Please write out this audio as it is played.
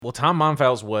Well, Tom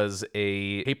Monfils was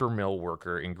a paper mill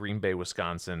worker in Green Bay,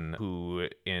 Wisconsin, who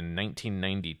in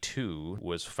 1992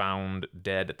 was found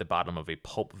dead at the bottom of a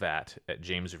pulp vat at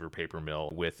James River Paper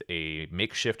Mill with a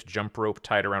makeshift jump rope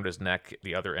tied around his neck,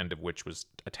 the other end of which was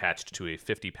attached to a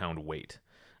 50-pound weight.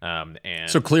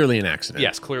 So clearly an accident.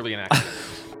 Yes, clearly an accident.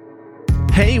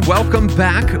 Hey, welcome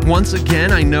back once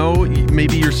again. I know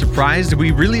maybe you're surprised.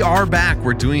 We really are back.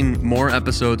 We're doing more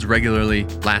episodes regularly.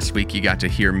 Last week, you got to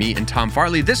hear me and Tom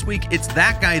Farley. This week, it's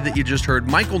that guy that you just heard,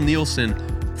 Michael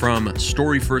Neelsen from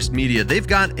Story First Media. They've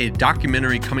got a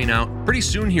documentary coming out pretty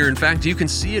soon here. In fact, you can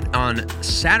see it on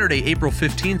Saturday, April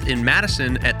 15th in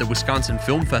Madison at the Wisconsin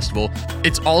Film Festival.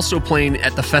 It's also playing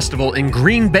at the festival in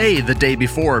Green Bay the day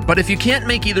before. But if you can't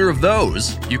make either of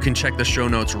those, you can check the show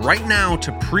notes right now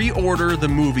to pre-order the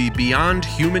movie Beyond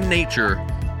Human Nature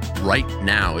right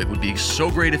now. It would be so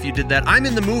great if you did that. I'm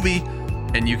in the movie,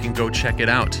 and you can go check it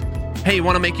out. Hey,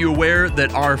 want to make you aware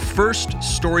that our first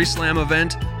Story Slam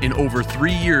event in over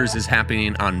 3 years is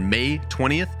happening on May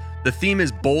 20th. The theme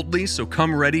is Boldly, so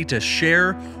come ready to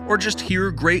share or just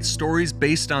hear great stories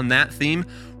based on that theme.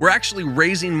 We're actually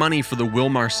raising money for the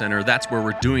Wilmar Center. That's where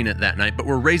we're doing it that night, but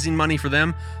we're raising money for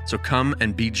them, so come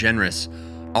and be generous.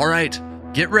 All right,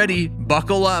 get ready,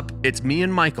 buckle up. It's me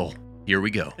and Michael. Here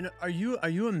we go. And are you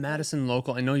a Madison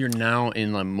local? I know you're now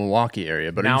in the Milwaukee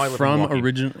area, but Now are I you live from in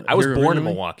originally? I was born in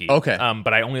Milwaukee. Okay.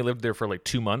 But I only lived there for like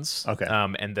 2 months. Okay.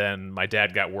 And then my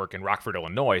dad got work in Rockford,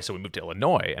 Illinois, so we moved to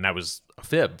Illinois, and I was a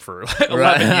fib for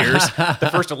 11 years, the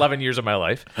first 11 years of my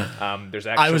life. There's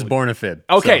actually I was born a fib.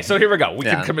 Okay, so here we go. We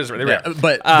can commiserate. There we go.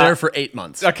 But there for 8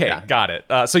 months. Okay, got it.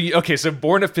 So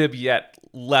born a fib yet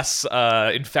less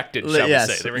infected, shall we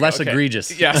say. There we less go. Okay.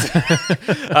 egregious. Yes.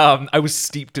 I was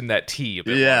steeped in that tea a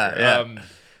bit longer.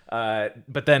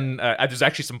 But then there's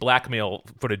actually some blackmail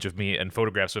footage of me and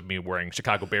photographs of me wearing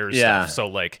Chicago Bears stuff. So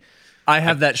like, I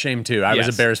have that shame too. I was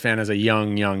a Bears fan as a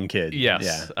young kid.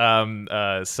 Yes.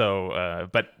 Yeah.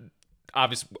 But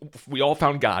obviously we all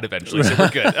found God eventually, so we're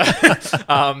good.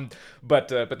 But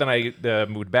then I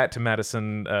moved back to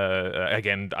Madison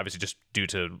again, obviously just due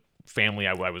to family.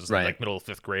 I was like middle of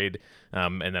 5th grade,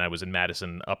 and then I was in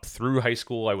Madison up through high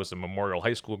school. I was a Memorial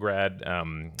High School grad,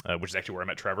 which is actually where I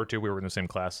met Trevor too. We were in the same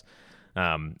class,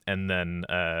 and then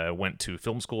went to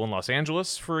film school in Los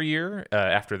Angeles for a year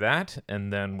after that,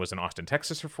 and then was in Austin,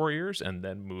 Texas for 4 years, and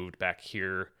then moved back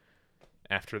here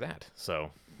after that.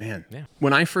 So man, yeah.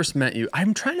 When I first met you,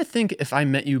 I'm trying to think if I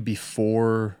met you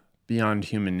before Beyond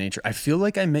Human Nature. I feel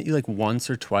like I met you like once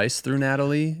or twice through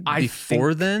Natalie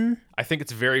then. I think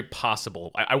it's very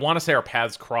possible. I want to say our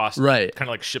paths crossed, right? Kind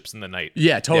of like ships in the night.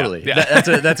 Yeah, totally. Yeah.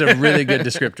 That's a really good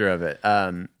descriptor of it.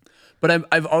 But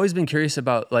I've always been curious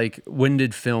about like, when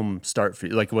did film start for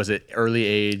you? Like, was it early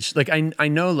age? Like I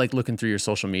know, like looking through your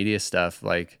social media stuff,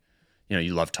 like, you know,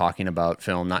 you love talking about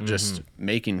film, not just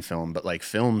making film, but like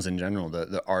films in general,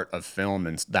 the art of film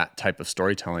and that type of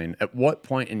storytelling. At what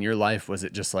point in your life was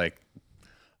it just like,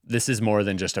 this is more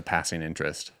than just a passing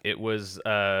interest? It was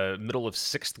middle of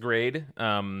 6th grade.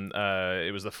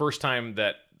 It was the first time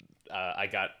that I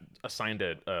got assigned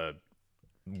a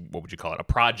what would you call it? A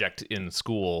project in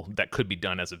school that could be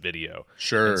done as a video.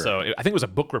 Sure. And so I think it was a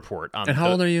book report on. And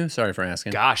how old are you? Sorry for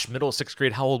asking. Gosh, middle of 6th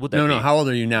grade. How old would that be? No. How old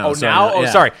are you now? Oh, sorry, now? Oh,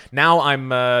 sorry. Now I'm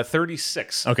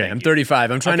 36. Okay, I'm 35.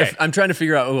 I'm trying to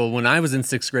figure out. Well, when I was in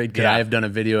 6th grade, could I have done a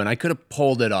video? And I could have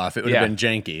pulled it off. It would have been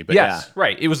janky. But yes,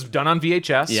 right. It was done on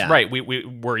VHS. Yeah. Right.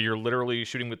 Where you're literally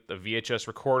shooting with the VHS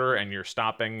recorder and you're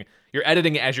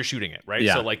editing it as you're shooting it. Right.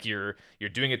 Yeah. So like you're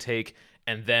doing a take.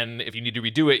 And then if you need to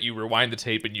redo it, you rewind the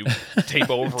tape and you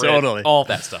tape over Totally. it, all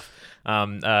that stuff.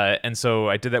 And so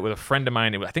I did that with a friend of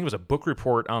mine. I think it was a book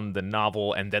report on the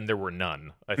novel, And Then There Were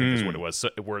None, I think is what it was.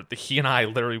 So where he and I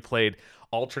literally played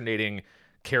alternating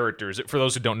characters. For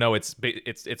those who don't know, it's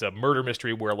a murder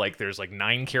mystery where like there's like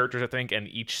 9 characters, I think, and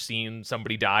each scene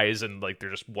somebody dies and like they're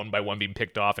just one by one being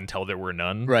picked off until there were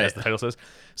none, right, as the title says.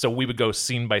 So we would go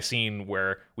scene by scene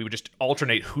where we would just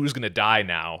alternate who's gonna die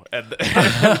now, and we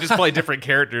just play different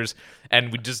characters,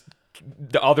 and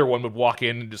the other one would walk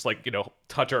in and just like, you know,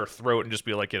 touch our throat and just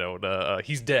be like, you know,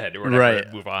 he's dead or whatever, right,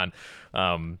 and move on.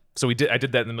 So I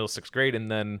did that in the middle of 6th grade,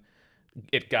 and then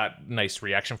it got nice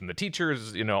reaction from the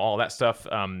teachers, you know, all that stuff.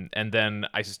 And then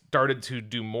I started to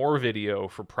do more video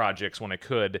for projects when I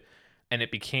could, and it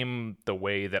became the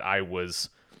way that I was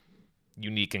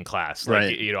unique in class.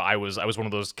 Right. I was one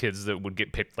of those kids that would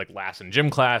get picked like last in gym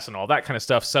class and all that kind of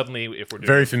stuff. Suddenly, if we're doing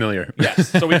Very familiar. yes,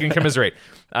 so we can commiserate.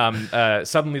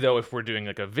 Suddenly, though, if we're doing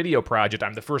like a video project,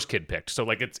 I'm the first kid picked. So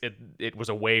like it was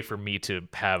a way for me to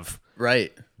have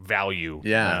Right. value.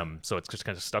 Yeah. So it's just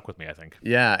kind of stuck with me, I think.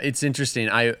 Yeah, it's interesting.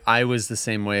 I was the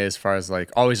same way as far as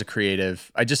like always a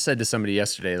creative. I just said to somebody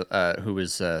yesterday who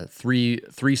was a three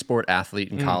sport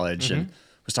athlete in college and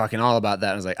was talking all about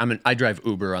that. I was like, I drive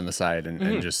Uber on the side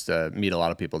and just meet a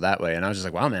lot of people that way. And I was just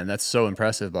like, wow, man, that's so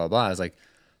impressive. Blah blah. I was like,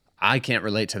 I can't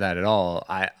relate to that at all.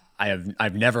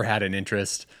 I've never had an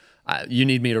interest. You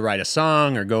need me to write a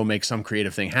song or go make some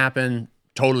creative thing happen.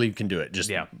 Totally can do it. Just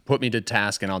put me to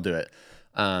task and I'll do it.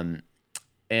 But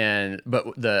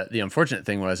the unfortunate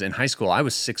thing was in high school, I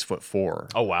was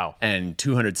 6'4". Oh, wow. And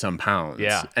 200 some pounds.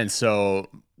 Yeah. And so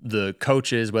the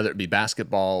coaches, whether it be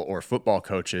basketball or football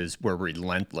coaches, were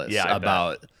relentless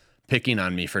about picking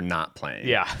on me for not playing.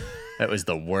 Yeah. That was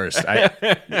the worst.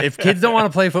 If kids don't want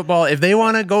to play football, if they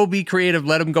want to go be creative,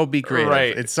 let them go be creative.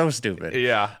 Right. It's so stupid.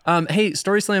 Yeah. Hey,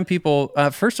 Story Slam people,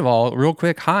 first of all, real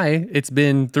quick, hi. It's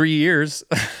been 3 years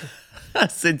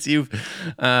since you've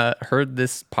heard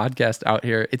this podcast out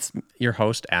here. It's your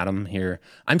host, Adam, here.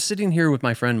 I'm sitting here with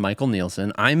my friend, Michael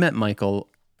Neelsen. I met Michael,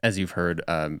 as you've heard.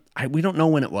 We don't know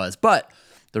when it was, but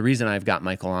the reason I've got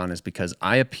Michael on is because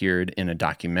I appeared in a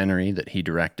documentary that he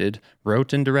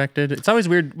wrote and directed. It's always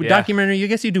weird with documentary. I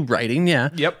guess you do writing,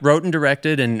 yeah. Yep. Wrote and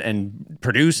directed and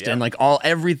produced and like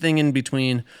everything in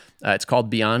between. It's called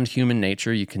Beyond Human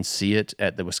Nature. You can see it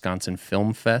at the Wisconsin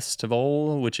Film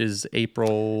Festival, which is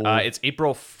April. It's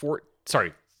April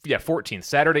 14th.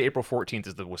 Saturday, April 14th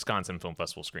is the Wisconsin Film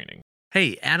Festival screening.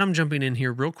 Hey, Adam jumping in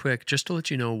here real quick just to let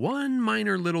you know one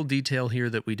minor little detail here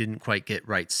that we didn't quite get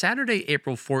right. Saturday,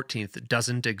 April 14th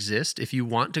doesn't exist. If you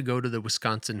want to go to the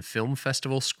Wisconsin Film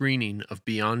Festival screening of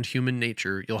Beyond Human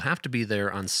Nature, you'll have to be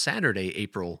there on Saturday,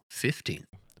 April 15th.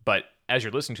 But as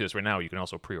you're listening to this right now, you can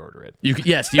also pre-order it. You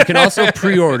can also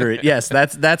pre-order it. Yes,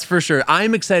 that's for sure.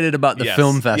 I'm excited about the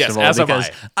film festival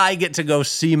because I get to go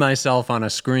see myself on a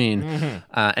screen,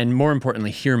 and more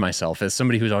importantly, hear myself as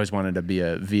somebody who's always wanted to be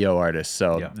a VO artist.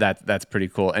 So that's pretty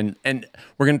cool. And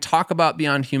we're going to talk about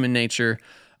Beyond Human Nature,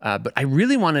 but I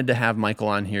really wanted to have Michael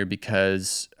on here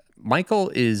because Michael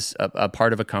is a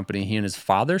part of a company. He and his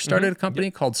father started a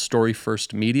company called Story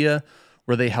First Media,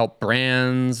 where they help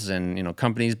brands and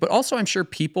companies, but also I'm sure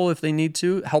people, if they need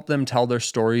to, help them tell their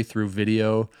story through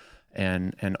video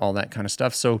and all that kind of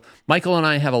stuff. So Michael and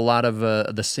I have a lot of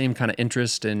the same kind of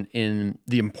interest in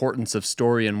the importance of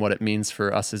story and what it means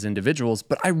for us as individuals.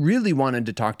 But I really wanted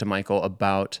to talk to Michael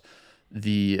about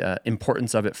the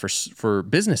importance of it for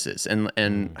businesses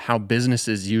and how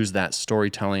businesses use that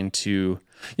storytelling to,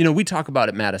 we talk about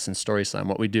at Madison Story Slam.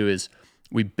 What we do is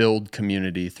we build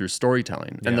community through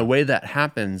storytelling. And the way that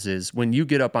happens is when you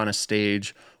get up on a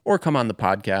stage or come on the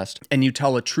podcast and you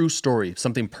tell a true story,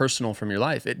 something personal from your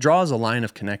life, it draws a line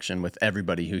of connection with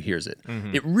everybody who hears it.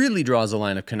 It really draws a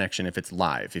line of connection if it's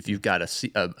live. If you've got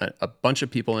a bunch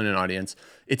of people in an audience,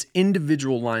 it's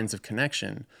individual lines of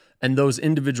connection. And those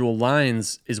individual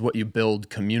lines is what you build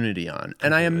community on.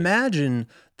 And I imagine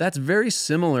that's very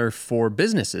similar for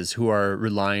businesses who are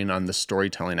relying on the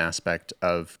storytelling aspect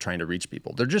of trying to reach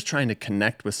people. They're just trying to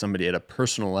connect with somebody at a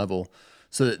personal level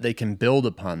so that they can build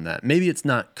upon that. Maybe it's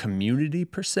not community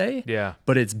per se,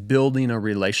 but it's building a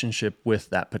relationship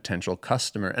with that potential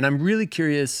customer. And I'm really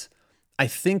curious. I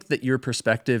think that your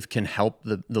perspective can help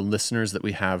the listeners that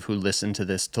we have who listen to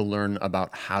this to learn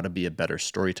about how to be a better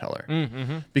storyteller,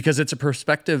 because it's a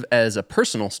perspective as a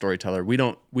personal storyteller we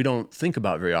don't think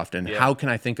about very often. How can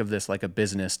I think of this like a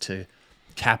business to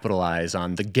capitalize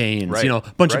on the gains? A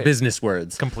bunch of business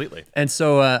words. Completely. And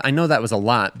so I know that was a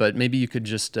lot, but maybe you could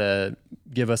just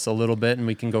give us a little bit and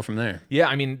we can go from there. Yeah,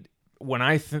 I mean, when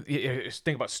I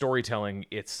think about storytelling,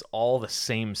 it's all the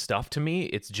same stuff to me.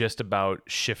 It's just about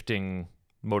shifting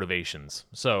motivations.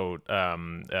 So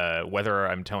whether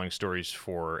I'm telling stories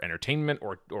for entertainment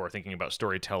or thinking about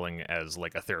storytelling as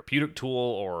like a therapeutic tool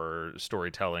or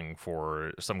storytelling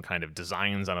for some kind of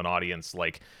designs on an audience,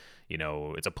 like,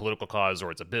 it's a political cause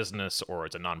or it's a business or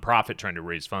it's a nonprofit trying to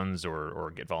raise funds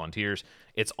or get volunteers.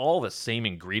 It's all the same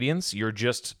ingredients. You're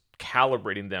just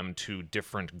calibrating them to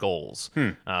different goals.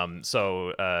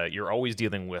 So you're always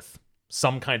dealing with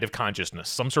some kind of consciousness,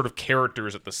 some sort of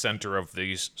characters at the center of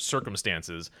these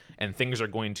circumstances, and things are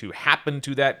going to happen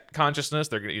to that consciousness.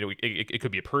 They're, it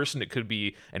could be a person, it could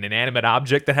be an inanimate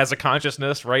object that has a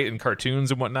consciousness, right? In cartoons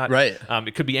and whatnot, right?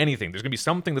 It could be anything. There's going to be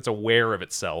something that's aware of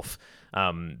itself,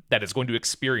 that is going to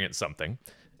experience something.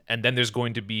 and then there's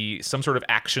going to be some sort of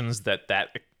actions that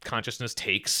consciousness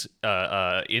takes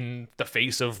in the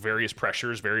face of various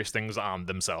pressures, various things on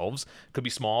themselves. Could be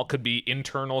small, could be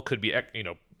internal, could be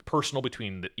personal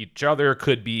between each other,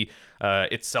 could be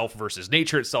itself versus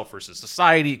nature, itself versus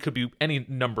society. It could be any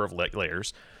number of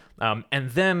layers. And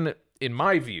then, in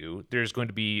my view, there's going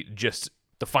to be just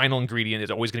the final ingredient is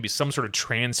always going to be some sort of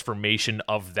transformation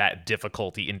of that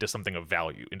difficulty into something of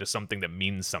value, into something that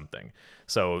means something.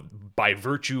 So by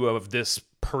virtue of this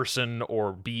person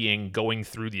or being going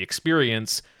through the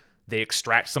experience, they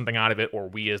extract something out of it, or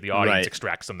we as the audience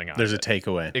extract something out of it. There's a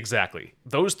takeaway. Exactly.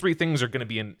 Those three things are going to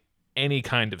be in any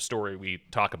kind of story we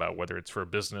talk about, whether it's for a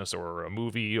business or a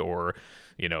movie or,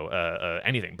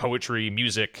 anything, poetry,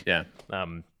 music. Yeah.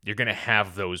 You're going to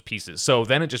have those pieces. So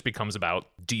then it just becomes about,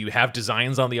 do you have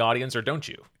designs on the audience or don't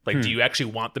you? Like, do you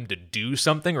actually want them to do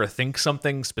something or think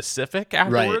something specific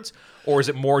afterwards? Or is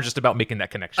it more just about making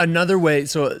that connection? Another way,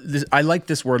 I like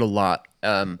this word a lot.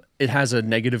 It has a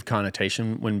negative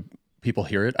connotation when people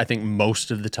hear it. I think most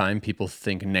of the time people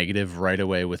think negative right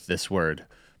away with this word.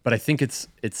 But I think it's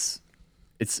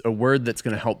a word that's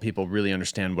going to help people really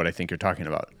understand what I think you're talking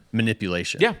about.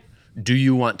 Manipulation. Yeah. Do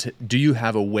you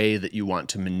have a way that you want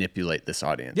to manipulate this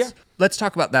audience? Yeah. Let's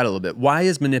talk about that a little bit. Why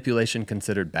is manipulation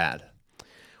considered bad?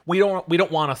 We don't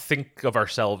want to think of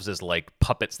ourselves as like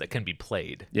puppets that can be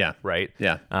played. Yeah. Right?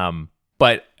 Yeah.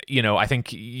 But I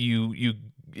think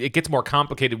it gets more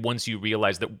complicated once you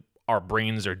realize that our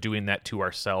brains are doing that to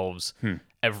ourselves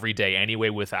every day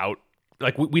anyway, without,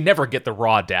 like, we never get the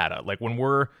raw data. Like, when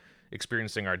we're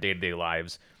experiencing our day-to-day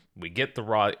lives, we get the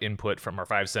raw input from our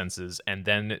five senses, and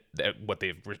then what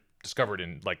they've discovered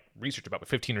in like research about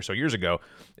 15 or so years ago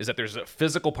is that there's a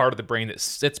physical part of the brain that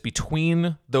sits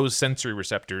between those sensory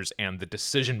receptors and the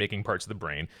decision-making parts of the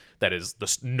brain. That is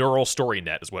the neural story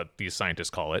net, is what these scientists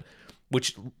call it,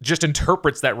 which just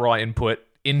interprets that raw input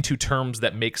into terms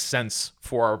that make sense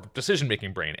for our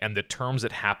decision-making brain. And the terms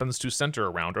it happens to center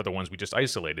around are the ones we just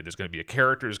isolated. There's going to be a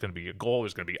character, there's going to be a goal,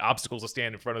 there's going to be obstacles to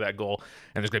stand in front of that goal,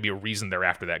 and there's going to be a reason they're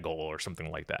after that goal or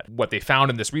something like that. What they found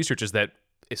in this research is that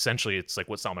essentially it's like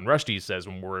what Salman Rushdie says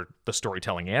when we're the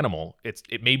storytelling animal.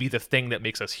 It may be the thing that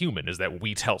makes us human, is that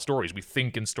we tell stories. We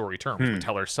think in story terms. We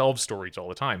tell ourselves stories all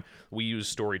the time. We use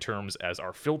story terms as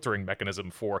our filtering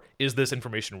mechanism for, is this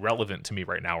information relevant to me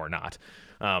right now or not?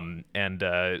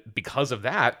 Because of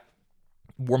that,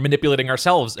 we're manipulating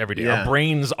ourselves every day. Yeah. Our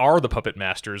brains are the puppet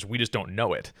masters. We just don't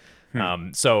know it.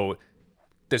 So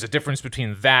there's a difference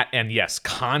between that and, yes,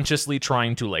 consciously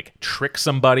trying to like trick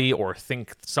somebody or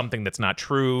think something that's not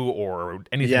true or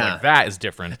anything like that is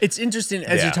different. It's interesting.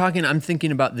 As you're talking, I'm thinking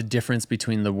about the difference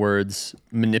between the words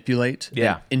manipulate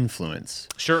and influence.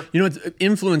 Sure.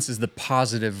 Influence is the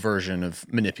positive version of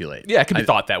manipulate. Yeah, it can be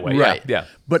thought that way. Right. Yeah.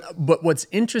 But what's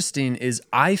interesting is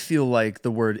I feel like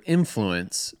the word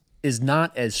influence is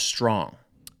not as strong.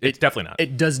 It's definitely not.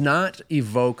 It does not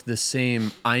evoke the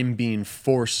same I'm being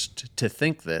forced to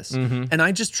think this. And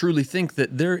I just truly think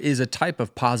that there is a type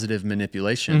of positive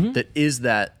manipulation that is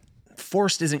that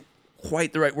forced isn't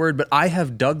quite the right word, but I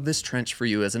have dug this trench for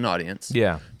you as an audience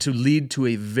to lead to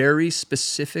a very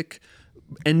specific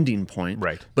ending point.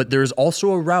 Right. But there's also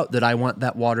a route that I want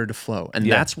that water to flow.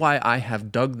 And that's why I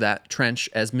have dug that trench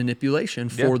as manipulation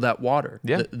for that water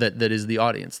that is the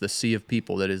audience, the sea of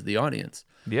people that is the audience.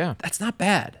 Yeah. That's not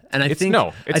bad. And I think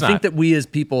not. that we as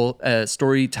people,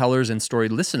 storytellers and story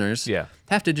listeners,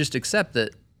 have to just accept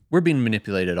that we're being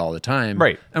manipulated all the time.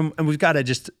 Right. And we've got to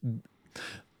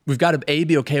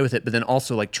be okay with it, but then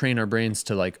also like train our brains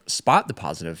to like spot the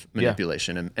positive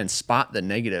manipulation and spot the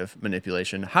negative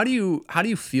manipulation. How do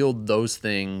you field those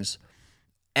things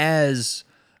as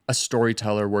a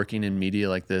storyteller working in media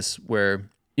like this, where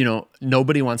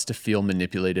nobody wants to feel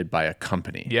manipulated by a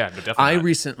company? Yeah, no,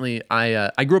 definitely.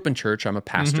 I grew up in church. I'm a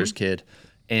pastor's kid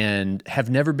and have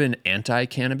never been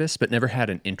anti-cannabis, but never had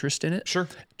an interest in it. Sure.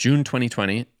 June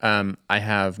 2020, I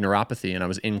have neuropathy and I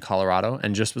was in Colorado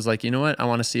and just was like, you know what? I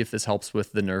want to see if this helps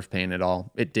with the nerve pain at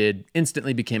all. It did.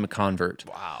 Instantly became a convert.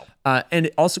 Wow. And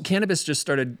it also, cannabis just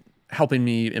started helping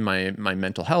me in my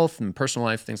mental health and personal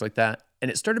life, things like that. And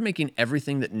it started making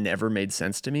everything that never made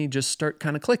sense to me just start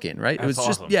kind of clicking, right? That's it was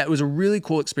awesome. it was a really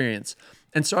cool experience.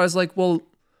 And so I was like, well,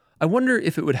 I wonder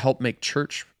if it would help make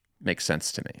church make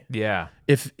sense to me. Yeah.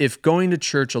 If going to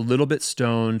church a little bit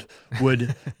stoned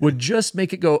would just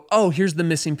make it go, oh, here's the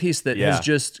missing piece that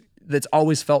that's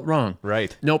always felt wrong.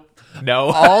 Right. Nope. No.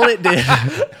 All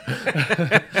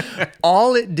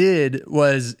it did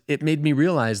was it made me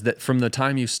realize that from the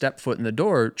time you step foot in the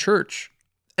door, church,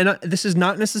 and this is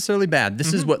not necessarily bad.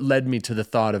 This is what led me to the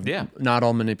thought of not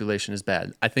all manipulation is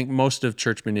bad. I think most of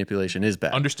church manipulation is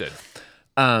bad. Understood.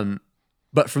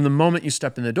 But from the moment you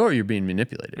step in the door, you're being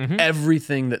manipulated.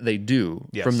 Everything that they do,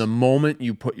 from the moment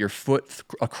you put your foot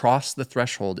across the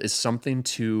threshold, is something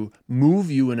to move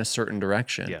you in a certain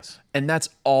direction. Yes. And that's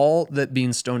all that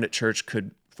being stoned at church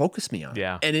could focus me on.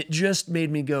 Yeah. And it just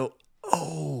made me go,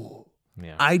 oh,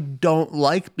 Yeah. I don't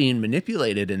like being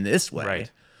manipulated in this way.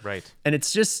 Right. And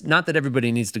it's just not that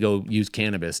everybody needs to go use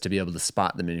cannabis to be able to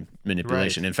spot the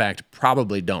manipulation. In fact,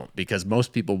 probably don't, because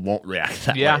most people won't react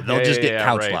that way. They'll just get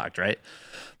couch locked, right?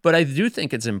 But I do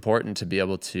think it's important to be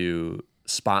able to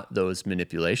spot those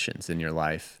manipulations in your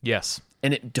life. Yes.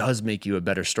 And it does make you a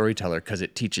better storyteller because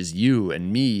it teaches you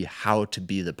and me how to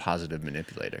be the positive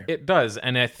manipulator. It does.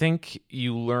 And I think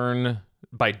you learn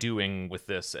by doing with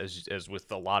this, as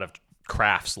with a lot of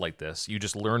crafts like this, you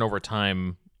just learn over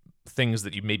time things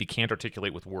that you maybe can't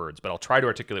articulate with words, but I'll try to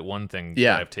articulate one thing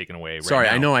that I've taken away right Sorry,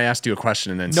 now. I know I asked you a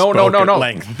question and then No. at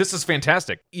length. This is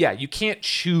fantastic. Yeah, you can't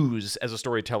choose as a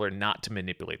storyteller not to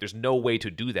manipulate. There's no way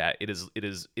to do that. It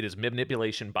is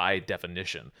manipulation by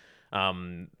definition.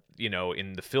 In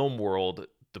the film world,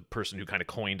 the person who kind of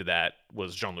coined that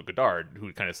was Jean-Luc Godard,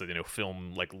 who kind of said,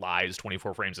 film like lies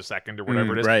 24 frames a second or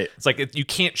whatever it is. Right. It's like you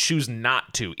can't choose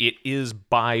not to. It is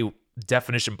by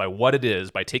definition, by what it is,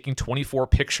 by taking 24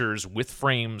 pictures with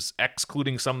frames,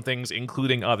 excluding some things,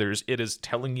 including others. It is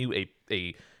telling you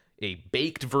a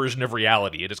baked version of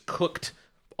reality. It is cooked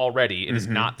already. It is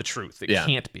not the truth. It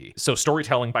can't be. So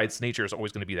storytelling by its nature is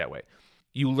always going to be that way.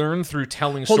 You learn through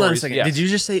telling stories. Hold on a second. Yes. Did you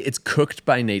just say it's cooked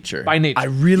by nature? By nature. I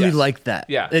really Yes. like that.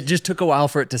 Yeah. It just took a while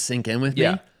for it to sink in with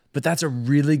me. But that's a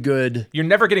really good... You're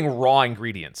never getting raw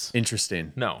ingredients.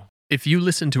 Interesting. No. If you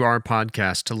listen to our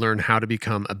podcast to learn how to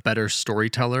become a better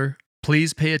storyteller,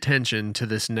 please pay attention to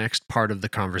this next part of the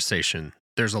conversation.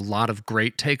 There's a lot of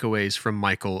great takeaways from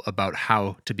Michael about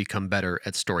how to become better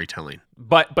at storytelling.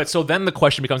 But so then the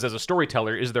question becomes, as a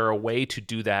storyteller, is there a way to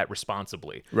do that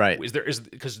responsibly? Right.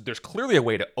 Because there's clearly a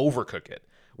way to overcook it,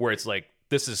 where it's like,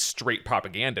 this is straight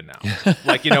propaganda now.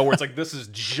 Where it's like, this is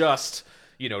just...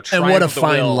 and what a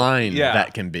fine line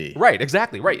that can be. Right,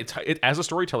 exactly. Right. As a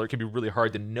storyteller, it can be really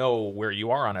hard to know where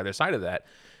you are on either side of that.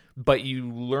 But you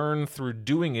learn through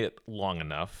doing it long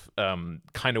enough,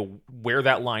 kind of where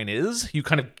that line is. You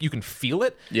can feel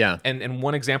it. Yeah. And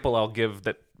one example I'll give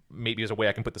that maybe is a way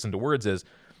I can put this into words is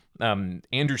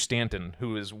Andrew Stanton,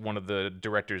 who is one of the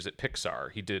directors at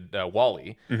Pixar. He did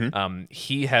WALL-E.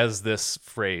 He has this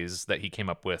phrase that he came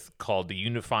up with called the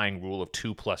unifying rule of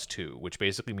 2 + 2, which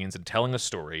basically means in telling a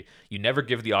story, you never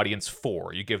give the audience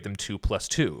 4, you give them 2 +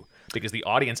 2, because the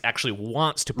audience actually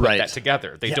wants to put that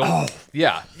together. They don't.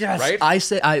 Yes. Right. I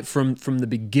say from the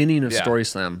beginning of Story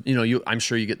Slam. I'm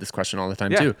sure you get this question all the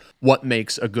time too. What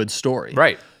makes a good story?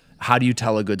 Right. How do you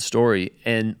tell a good story?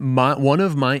 And one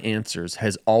of my answers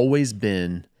has always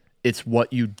been, it's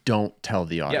what you don't tell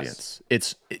the audience.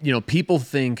 It's, people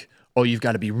think, oh, you've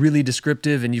got to be really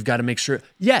descriptive and you've got to make sure.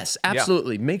 Yes,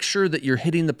 absolutely. Make sure that you're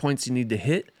hitting the points you need to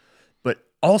hit, but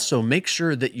also make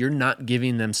sure that you're not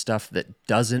giving them stuff that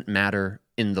doesn't matter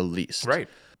in the least. Right.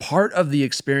 Part of the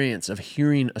experience of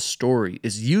hearing a story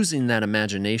is using that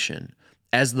imagination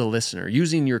as the listener,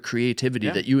 using your creativity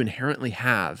that you inherently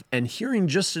have and hearing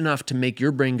just enough to make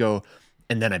your brain go,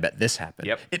 and then I bet this happened.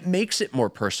 Yep. It makes it more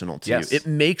personal to you. It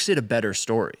makes it a better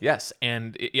story. Yes.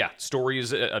 And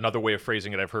stories, another way of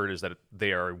phrasing it I've heard is that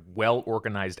they are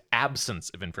well-organized absence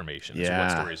of information is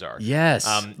what stories are. Yes.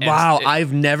 Wow.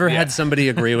 I've never had somebody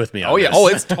agree with me on this. Oh,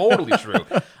 it's totally true.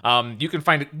 You can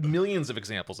find millions of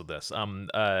examples of this.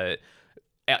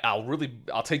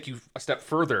 I'll take you a step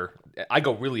further. I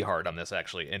go really hard on this,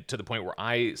 actually, and to the point where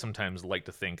I sometimes like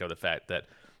to think of the fact that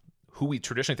who we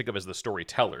traditionally think of as the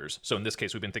storytellers, so in this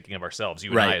case, we've been thinking of ourselves,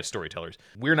 you and I as storytellers,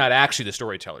 we're not actually the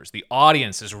storytellers. The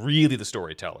audience is really the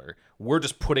storyteller. We're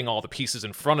just putting all the pieces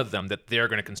in front of them that they're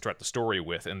going to construct the story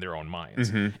with in their own minds.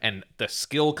 And the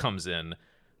skill comes in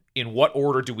what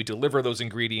order do we deliver those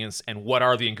ingredients, and what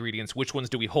are the ingredients? Which ones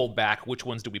do we hold back? Which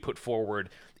ones do we put forward?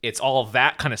 It's all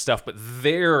that kind of stuff, but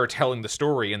they're telling the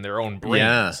story in their own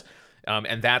brains.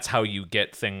 And that's how you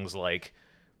get things like,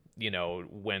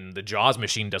 when the Jaws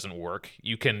machine doesn't work,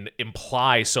 you can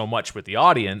imply so much with the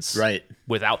audience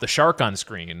without the shark on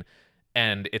screen,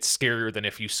 and it's scarier than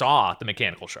if you saw the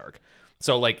mechanical shark.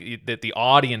 So that the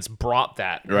audience brought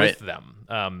that with them.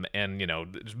 And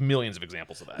there's millions of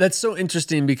examples of that. That's so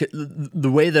interesting because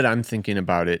the way that I'm thinking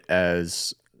about it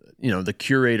as, the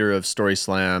curator of Story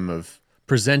Slam, of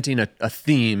presenting a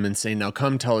theme and saying, now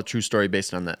come tell a true story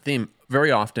based on that theme. Very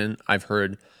often I've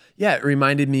heard, it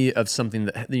reminded me of something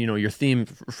that, your theme,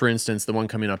 for instance, the one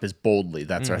coming up is boldly.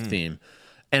 That's our theme.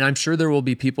 And I'm sure there will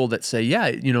be people that say,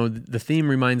 yeah, the theme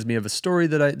reminds me of a story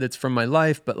that's from my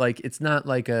life, but like it's not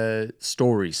like a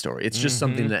story. It's just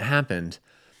something that happened.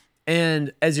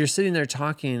 And as you're sitting there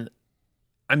talking,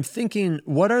 I'm thinking,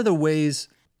 what are the ways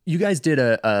you guys did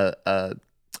a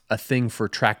thing for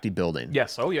Tracty building?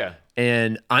 Yes. Oh yeah.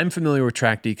 And I'm familiar with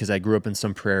Tracty because I grew up in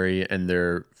Sun Prairie, and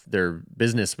their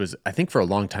business was, I think, for a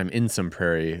long time in Sun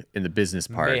Prairie in the business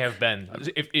park. May have been.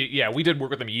 We did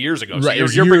work with them years ago. So right, you're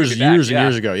years back. and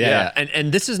years ago. Yeah.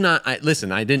 And this is not.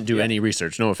 Listen, I didn't do any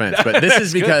research. No offense, but this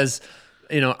is because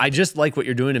I just like what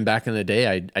you're doing. And back in the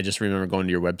day, I just remember going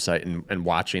to your website and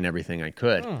watching everything I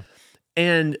could.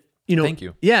 And thank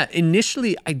you. Yeah,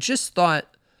 initially I just thought,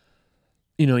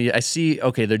 I see,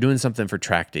 okay, they're doing something for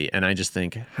Tracty, and I just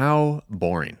think, how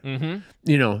boring.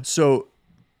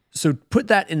 So put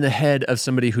that in the head of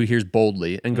somebody who hears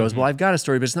Boldly and goes, well, I've got a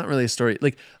story, but it's not really a story.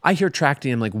 Like, I hear Tracty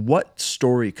and I'm like, what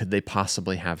story could they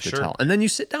possibly have to tell? And then you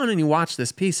sit down and you watch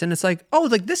this piece and it's like, oh,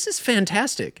 like this is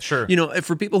fantastic. Sure.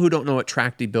 For people who don't know what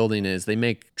Tracty building is, they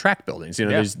make track buildings.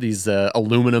 There's these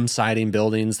aluminum siding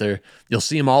buildings. You'll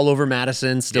see them all over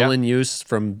Madison, still in use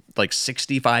from like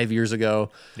 65 years ago.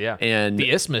 Yeah. And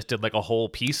the Isthmus did like a whole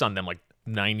piece on them, like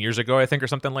 9 years ago, I think, or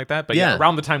something like that. But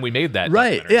around the time we made that.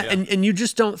 Right. Yeah. And you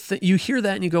just don't you hear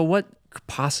that and you go, what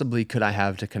possibly could I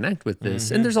have to connect with this?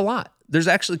 And there's a lot. There's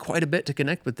actually quite a bit to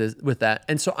connect with that.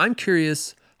 And so I'm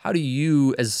curious, how do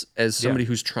you, as somebody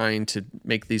who's trying to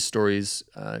make these stories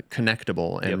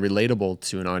connectable and relatable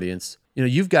to an audience,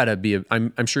 you've got to be,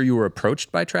 I'm sure you were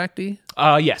approached by Tracty.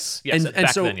 Yes. And back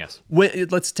so then, yes.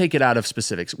 Let's take it out of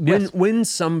specifics. When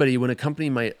a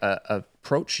company might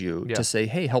approach you to say,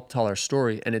 hey, help tell our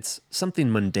story, and it's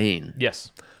something mundane.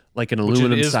 Yes. Like an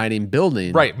aluminum siding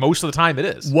building. Right. Most of the time it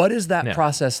is. What is that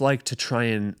process like to try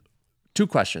and, two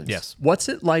questions. Yes. What's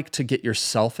it like to get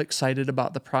yourself excited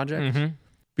about the project?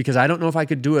 Because I don't know if I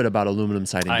could do it about aluminum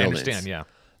siding buildings. I understand, yeah.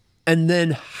 And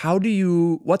then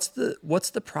what's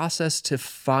the process to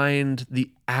find the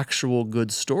actual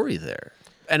good story there?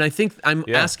 And I think I'm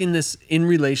asking this in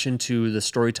relation to the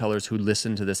storytellers who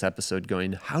listen to this episode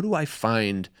going, how do I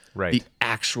find the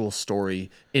actual story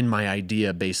in my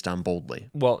idea based on Boldly?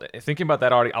 Well, thinking about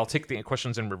that already, I'll take the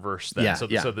questions in reverse then. So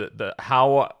the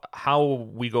how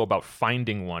we go about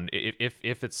finding one,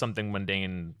 if it's something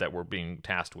mundane that we're being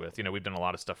tasked with. We've done a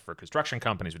lot of stuff for construction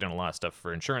companies, we've done a lot of stuff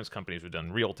for insurance companies, we've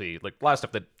done realty, like a lot of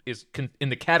stuff that is in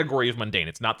the category of mundane.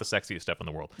 It's not the sexiest stuff in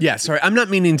the world. Yeah, sorry, I'm not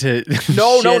meaning to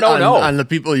no on the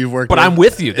people you've worked with. But I'm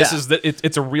with you. This is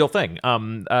it's a real thing.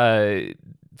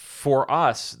 For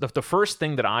us, the first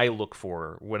thing that I look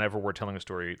for whenever we're telling a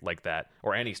story like that,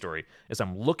 or any story, is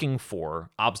I'm looking for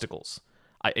obstacles.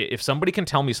 If somebody can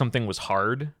tell me something was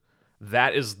hard,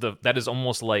 that is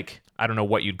almost like, I don't know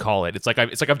what you'd call it. It's like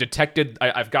I've detected.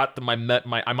 I've got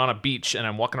I'm on a beach and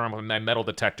I'm walking around with my metal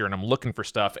detector and I'm looking for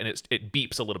stuff and it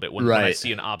beeps a little bit when I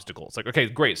see an obstacle. It's like, okay,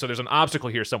 great. So there's an obstacle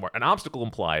here somewhere. An obstacle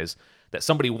implies that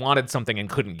somebody wanted something and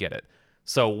couldn't get it.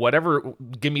 So whatever,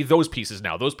 give me those pieces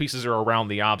now. Those pieces are around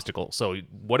the obstacle. So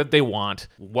what did they want?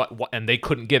 What and they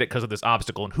couldn't get it because of this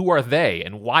obstacle. And who are they?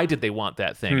 And why did they want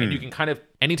that thing? And you can kind of,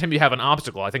 anytime you have an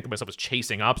obstacle, I think of myself as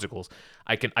chasing obstacles.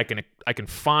 I can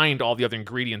find all the other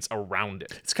ingredients around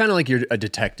it. It's kind of like you're a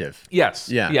detective. Yes.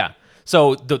 Yeah. Yeah.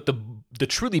 So the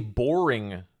truly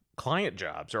boring client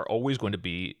jobs are always going to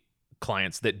be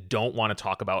clients that don't want to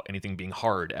talk about anything being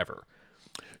hard ever.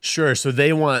 Sure. So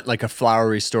they want like a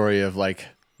flowery story of like,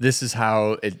 this is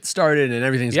how it started and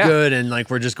everything's good and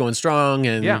like we're just going strong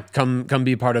and come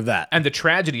be part of that. And the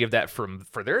tragedy of that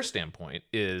for their standpoint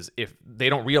is if they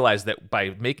don't realize that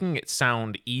by making it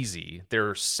sound easy,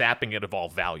 they're sapping it of all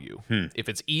value. If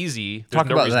it's easy, there's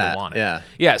no reason to want it. Yeah.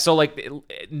 Yeah. So like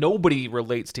nobody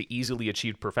relates to easily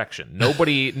achieved perfection.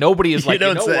 Nobody is like,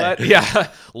 you know what? Yeah.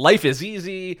 Life is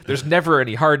easy. There's never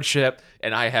any hardship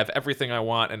and I have everything I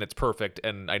want and it's perfect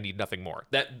and I need nothing more.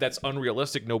 That's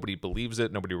unrealistic. Nobody believes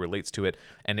it. Nobody relates to it.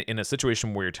 And in a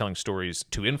situation where you're telling stories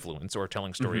to influence or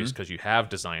telling stories because you have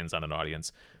designs on an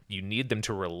audience, you need them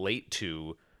to relate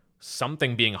to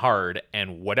something being hard,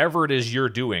 and whatever it is you're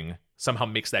doing somehow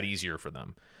makes that easier for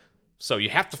them. So you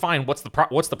have to find what's the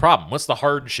problem, what's the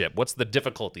hardship, what's the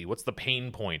difficulty, what's the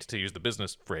pain point, to use the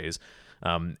business phrase.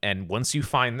 And once you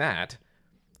find that,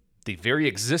 the very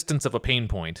existence of a pain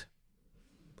point,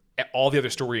 all the other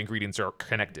story ingredients are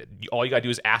connected. All you got to do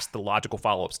is ask the logical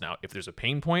follow-ups now. If there's a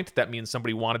pain point, that means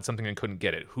somebody wanted something and couldn't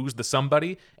get it. Who's the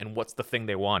somebody and what's the thing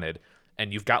they wanted?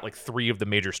 And you've got like 3 of the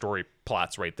major story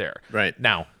plots right there. Right.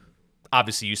 Now,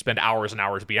 obviously you spend hours and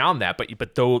hours beyond that,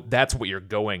 but though that's what you're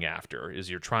going after, is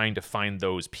you're trying to find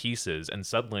those pieces, and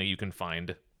suddenly you can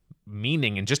find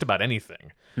meaning in just about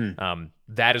anything.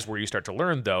 That is where you start to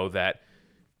learn, though, that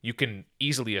you can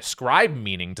easily ascribe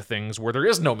meaning to things where there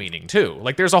is no meaning, too.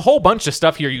 Like, there's a whole bunch of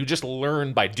stuff here you just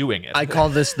learn by doing it. I call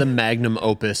this the magnum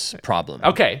opus problem.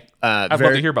 Okay. I'd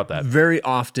love to hear about that. Very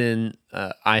often,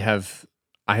 I have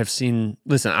seen.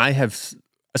 Listen,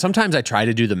 sometimes I try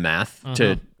to do the math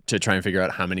to try and figure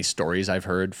out how many stories I've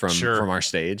heard from our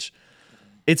stage.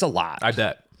 It's a lot. I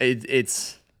bet.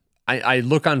 I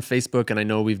look on Facebook and I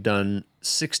know we've done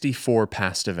 64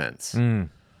 past events.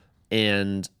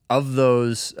 And of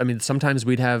those, I mean, sometimes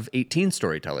we'd have 18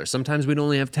 storytellers. Sometimes we'd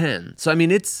only have 10. So, I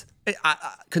mean,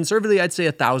 conservatively, I'd say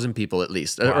 1,000 people at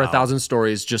least, or 1,000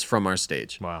 stories just from our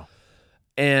stage. Wow.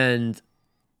 And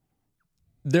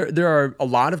there are a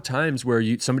lot of times where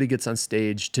somebody gets on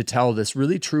stage to tell this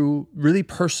really true, really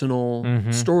personal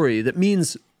story that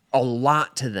means a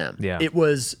lot to them. Yeah.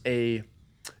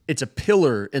 It's a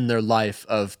pillar in their life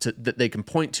that they can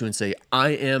point to and say, I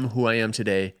am who I am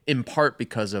today, in part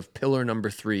because of pillar number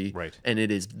 3, right. And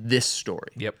it is this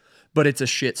story. Yep. But it's a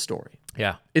shit story.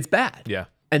 Yeah. It's bad. Yeah.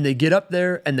 And they get up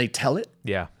there and they tell it.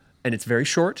 Yeah. And it's very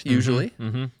short, usually.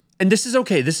 And this is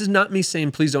okay. This is not me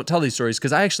saying, please don't tell these stories,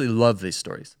 because I actually love these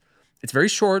stories. It's very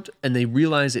short, and they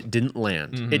realize it didn't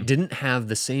land. It didn't have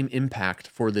the same impact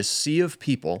for this sea of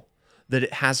people that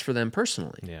it has for them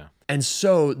personally. Yeah. And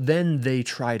so then they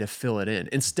try to fill it in.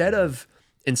 Instead of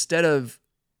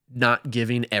not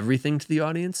giving everything to the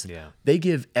audience, they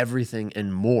give everything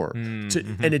and more.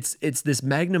 And it's this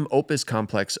magnum opus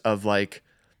complex of like,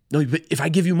 no, but if I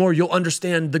give you more, you'll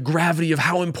understand the gravity of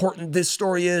how important this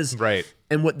story is. Right.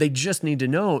 And what they just need to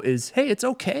know is, hey, it's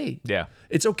okay. Yeah.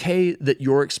 It's okay that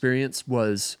your experience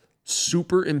was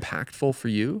super impactful for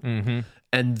you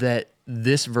and that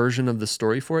this version of the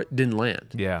story for it didn't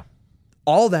land. Yeah.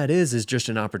 All that is just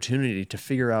an opportunity to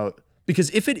figure out, because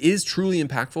if it is truly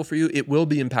impactful for you, it will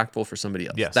be impactful for somebody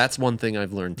else. Yes. That's one thing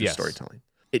I've learned through storytelling.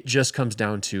 It just comes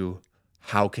down to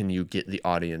how can you get the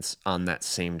audience on that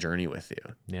same journey with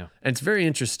you? Yeah. And it's very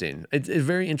interesting. It's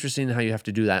very interesting how you have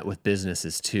to do that with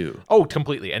businesses too. Oh,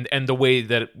 completely. And the way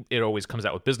that it always comes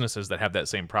out with businesses that have that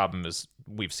same problem is,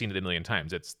 we've seen it a million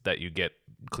times. It's that you get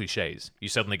cliches. You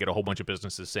suddenly get a whole bunch of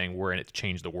businesses saying we're in it to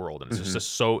change the world, and it's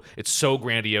just so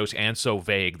grandiose and so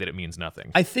vague that it means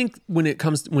nothing. I think when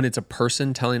it's a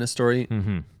person telling a story,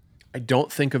 I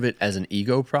don't think of it as an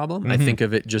ego problem. I think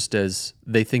of it just as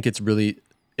they think it's really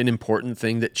an important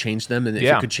thing that changed them, and if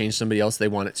it could change somebody else, they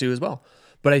want it to as well.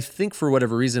 But I think for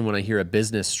whatever reason, when I hear a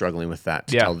business struggling with that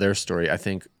to tell their story, I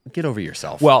think, get over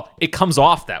yourself. Well, it comes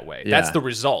off that way. Yeah. That's the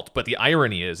result. But the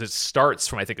irony is, it starts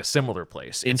from, I think, a similar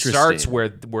place. It starts where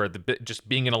just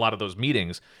being in a lot of those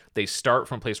meetings, they start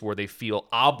from a place where they feel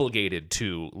obligated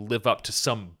to live up to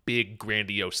some big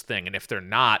grandiose thing. And if they're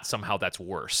not, somehow that's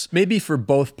worse. Maybe for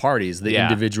both parties, the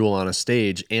individual on a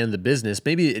stage and the business,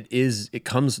 maybe it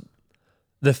comes...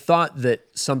 The thought that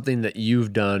something that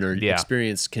you've done or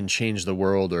experienced can change the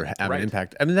world or have an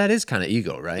impact. I mean, that is kind of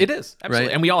ego, right? It is, absolutely.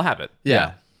 Right? And we all have it.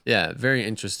 Yeah, very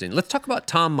interesting. Let's talk about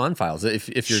Tom Monfiles,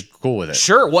 if you're cool with it.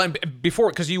 Sure. Well, and before,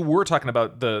 because you were talking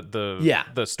about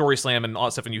the Story Slam and all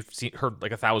that stuff, and you've heard like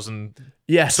 1,000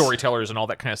 storytellers and all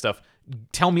that kind of stuff.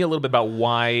 Tell me a little bit about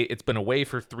why it's been away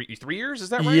for 3 years. Is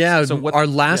that right? Yeah. So our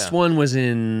last one was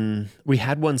we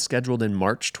had one scheduled in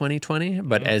March 2020,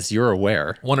 but as you're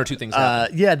aware, one or two things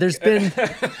happened. there's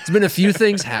been a few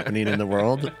things happening in the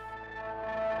world.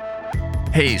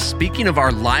 Hey, speaking of our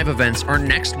live events, our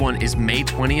next one is May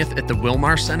 20th at the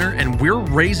Wilmar Center, and we're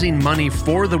raising money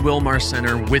for the Wilmar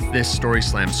Center with this Story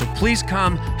Slam. So please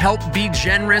come, help, be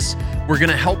generous. We're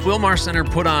going to help Wilmar Center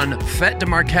put on Fête de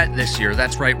Marquette this year.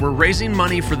 That's right, we're raising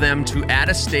money for them to add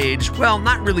a stage. Well,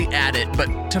 not really add it, but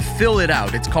to fill it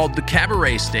out. It's called the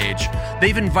Cabaret Stage.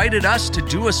 They've invited us to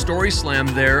do a Story Slam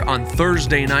there on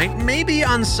Thursday night, maybe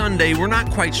on Sunday. We're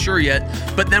not quite sure yet,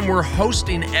 but then we're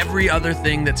hosting every other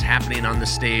thing that's happening on the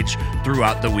stage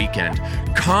throughout the weekend.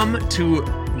 Come to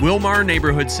Wilmar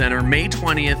Neighborhood Center May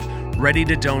 20th, ready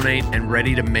to donate and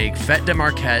ready to make Fête de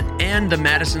Marquette and the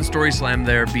Madison Story Slam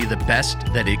there be the best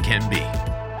that it can be.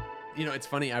 You know, it's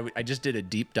funny, I just did a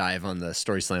deep dive on the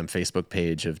Story Slam Facebook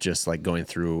page of just like going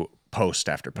through post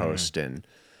after post, and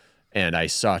I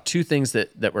saw two things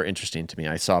that were interesting to me.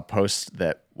 I saw a post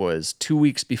that was 2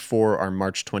 weeks before our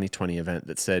March 2020 event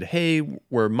that said, hey,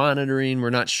 we're monitoring. We're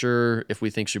not sure if we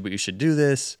think we should do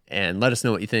this, and let us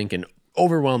know what you think. And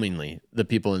overwhelmingly, the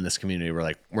people in this community were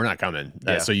like, we're not coming.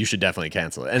 So you should definitely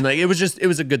cancel it. And like, it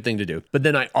was a good thing to do. But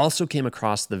then I also came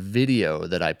across the video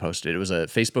that I posted. It was a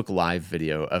Facebook Live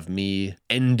video of me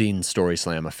ending Story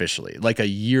Slam officially, like a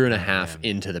year and a half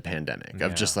into the pandemic,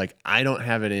 of just like, I don't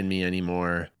have it in me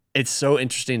anymore. it's so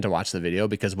interesting to watch the video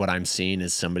because what I'm seeing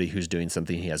is somebody who's doing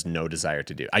something he has no desire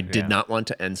to do. I did not want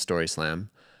to end Story Slam.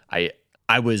 I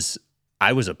was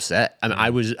upset. I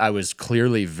mean, I was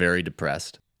clearly very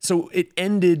depressed. So it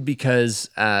ended because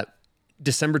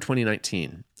December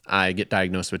 2019, I get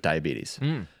diagnosed with diabetes.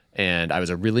 And I was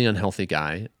a really unhealthy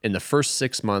guy. In the first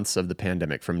 6 months of the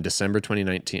pandemic, from December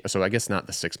 2019, so I guess not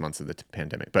the 6 months of the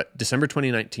pandemic, but December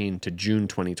 2019 to June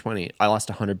 2020, I lost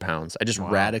 100 pounds. I just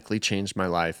radically changed my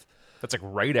life. That's like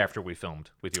right after we filmed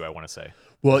with you, I want to say.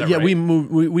 Well, yeah, right?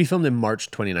 we filmed in March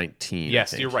 2019.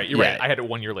 Yes, you're right. You're right. I had it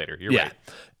 1 year later. You're right.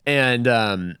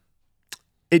 And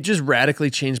it just radically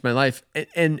changed my life.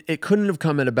 And it couldn't have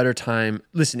come at a better time.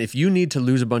 Listen, if you need to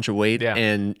lose a bunch of weight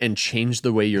and change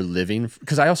the way you're living,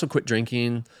 because I also quit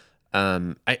drinking.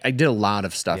 I did a lot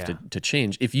of stuff to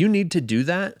change. If you need to do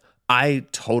that, I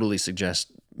totally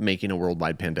suggest making a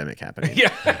worldwide pandemic happening.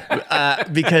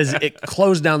 Because it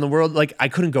closed down the world. Like, I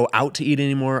couldn't go out to eat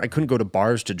anymore. I couldn't go to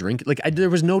bars to drink. Like, there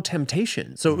was no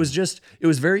temptation. So it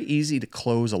was very easy to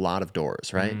close a lot of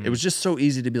doors, right? It was just so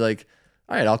easy to be like,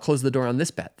 all right, I'll close the door on this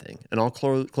bad thing, and I'll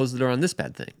close the door on this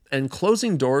bad thing. And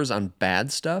closing doors on bad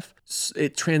stuff,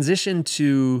 it transitioned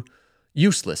to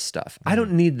useless stuff. I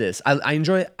don't need this. I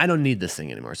enjoy it. I don't need this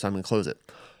thing anymore, so I'm going to close it.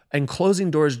 And closing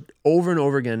doors over and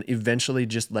over again eventually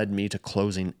just led me to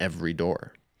closing every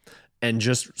door and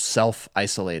just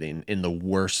self-isolating in the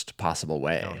worst possible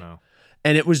way. Oh, no.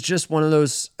 And it was just one of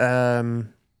those,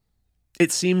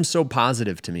 it seemed so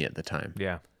positive to me at the time.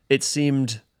 Yeah. It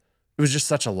was just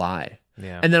such a lie.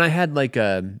 Yeah. And then I had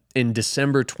in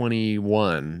December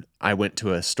 21, I went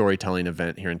to a storytelling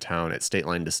event here in town at State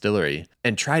Line Distillery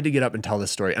and tried to get up and tell this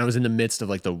story. And I was in the midst of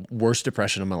like the worst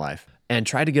depression of my life and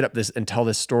tried to get up and tell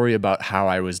this story about how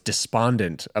I was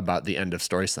despondent about the end of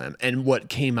Story Slam. And what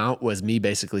came out was me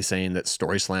basically saying that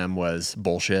Story Slam was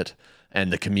bullshit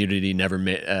and the community never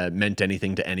meant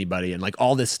anything to anybody and like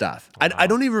all this stuff. Wow. I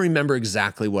don't even remember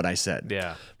exactly what I said.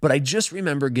 Yeah. But I just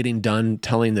remember getting done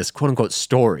telling this quote unquote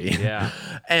story. Yeah.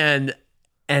 and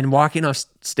walking off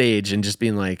stage and just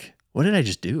being like, what did I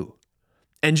just do?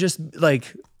 And just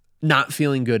like not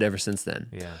feeling good ever since then.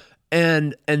 Yeah.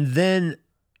 And then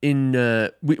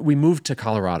we moved to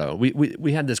Colorado.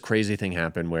 We had this crazy thing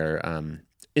happen where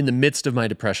in the midst of my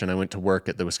depression, I went to work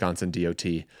at the Wisconsin DOT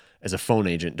as a phone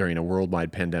agent during a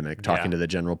worldwide pandemic, talking to the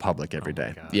general public every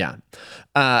day. Yeah.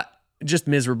 Just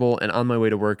miserable. And on my way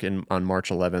to work on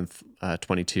March 11th,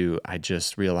 22, I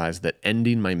just realized that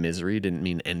ending my misery didn't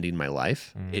mean ending my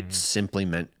life. Mm-hmm. It simply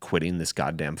meant quitting this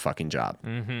goddamn fucking job.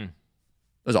 Mm-hmm. That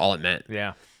was all it meant.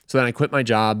 Yeah. So then I quit my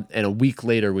job, and a week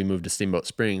later we moved to Steamboat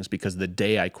Springs because the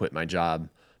day I quit my job,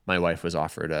 my wife was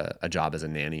offered a job as a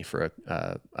nanny for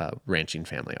a ranching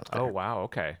family out there. Oh, wow.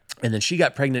 Okay. And then she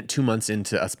got pregnant 2 months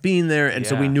into us being there. And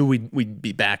so we knew we'd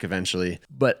be back eventually.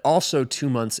 But also 2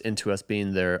 months into us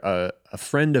being there, a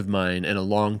friend of mine and a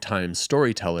longtime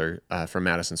storyteller from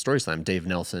Madison Story Slam, Dave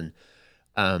Neelsen,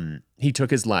 he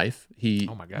took his life.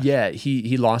 Oh my gosh. Yeah,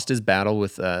 he lost his battle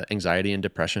with anxiety and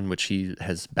depression, which he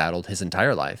has battled his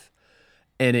entire life.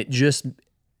 And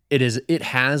it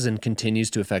has and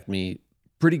continues to affect me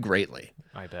pretty greatly.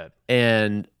 I bet.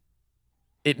 And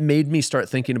it made me start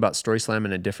thinking about Story Slam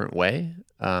in a different way.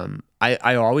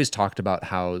 I always talked about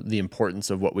how the importance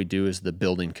of what we do is the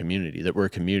building community, that we're a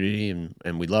community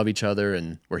and we love each other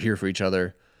and we're here for each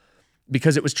other,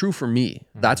 because it was true for me.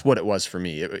 Mm-hmm. That's what it was for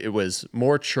me. It was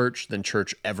more church than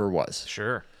church ever was.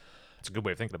 Sure. That's a good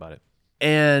way of thinking about it.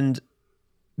 And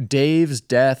Dave's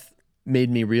death made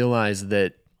me realize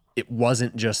that it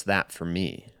wasn't just that for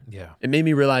me. Yeah. It made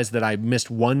me realize that I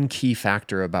missed one key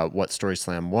factor about what Story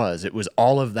Slam was. It was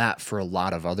all of that for a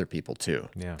lot of other people too.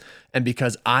 Yeah. And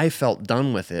because I felt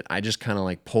done with it, I just kind of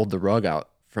like pulled the rug out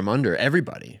from under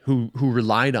everybody who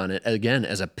relied on it again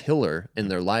as a pillar in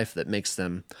their life that makes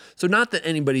them. So not that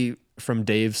anybody from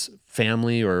Dave's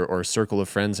family or circle of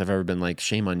friends have ever been like,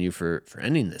 shame on you for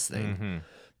ending this thing. Mm-hmm.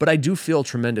 But I do feel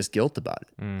tremendous guilt about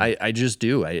it. Mm. I just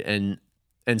do.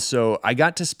 And so I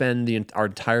got to spend our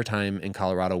entire time in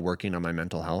Colorado working on my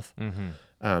mental health.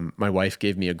 Mm-hmm. My wife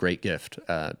gave me a great gift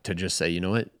to just say, you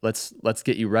know what, let's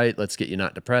get you right. Let's get you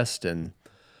not depressed. And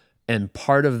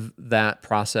part of that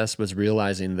process was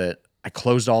realizing that I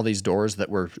closed all these doors that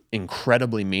were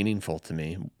incredibly meaningful to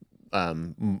me.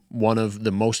 One of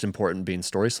the most important being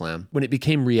Story Slam. When it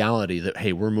became reality that,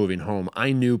 hey, we're moving home,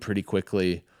 I knew pretty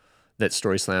quickly that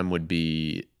Story Slam would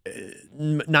be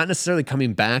not necessarily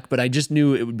coming back, but I just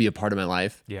knew it would be a part of my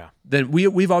life. Yeah. Then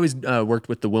we've always worked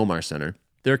with the Wilmar Center.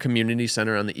 They're a community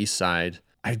center on the east side.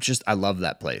 I love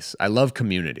that place. I love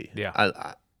community.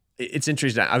 Yeah. It's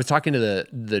interesting. I was talking to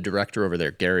the director over there,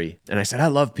 Gary, and I said, I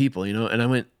love people, and I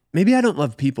went, maybe I don't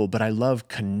love people, but I love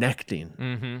connecting.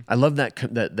 Mm-hmm. I love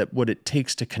that what it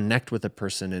takes to connect with a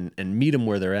person and meet them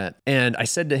where they're at. And I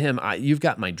said to him, you've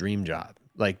got my dream job.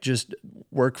 Like, just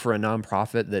work for a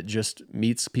nonprofit that just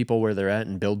meets people where they're at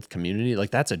and builds community. Like,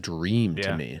 that's a dream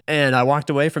to me. And I walked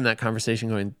away from that conversation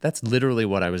going, that's literally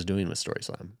what I was doing with Story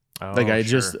Slam.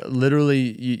 Just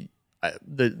literally,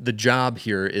 the job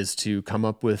here is to come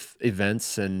up with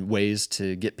events and ways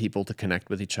to get people to connect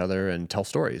with each other and tell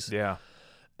stories. Yeah.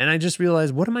 And I just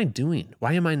realized, what am I doing?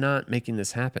 Why am I not making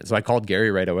this happen? So I called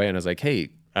Gary right away and I was like, hey,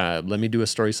 let me do a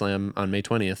Story Slam on May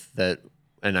 20th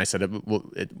and I said,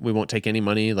 we won't take any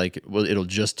money. Like, it'll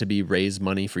just to be raise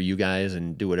money for you guys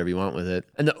and do whatever you want with it.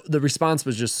 And the response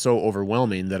was just so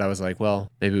overwhelming that I was like,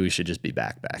 well, maybe we should just be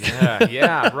back.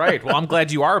 Yeah, right. Well, I'm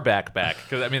glad you are back.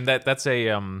 Because, I mean, that's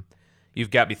you've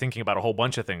got me thinking about a whole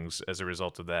bunch of things as a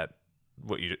result of that,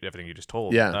 everything you just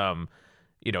told. Yeah.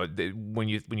 When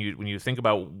you think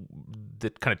about the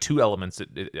kind of two elements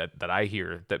that I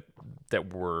hear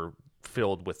that were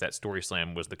filled with that Story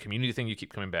Slam was the community thing you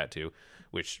keep coming back to,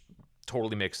 which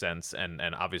totally makes sense, and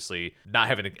obviously not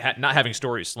having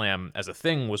Story Slam as a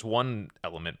thing was one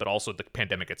element, but also the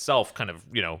pandemic itself kind of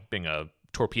being a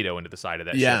torpedo into the side of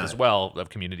that ship as well, of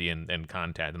community and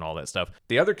contact and all that stuff.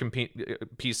 The other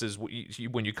piece is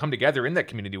when you come together in that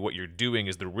community, what you're doing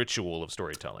is the ritual of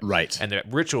storytelling. Right. And the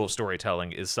ritual of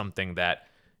storytelling is something that,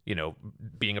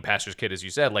 being a pastor's kid, as you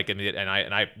said, like,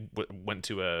 I went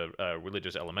to a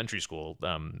religious elementary school, but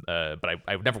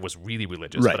I never was really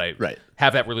religious, but I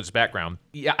have that religious background.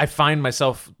 Yeah, I find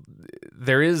myself,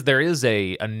 there is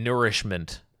a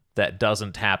nourishment that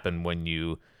doesn't happen when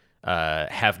you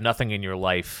have nothing in your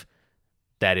life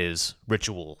that is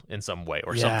ritual in some way,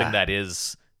 or something that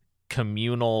is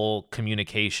communal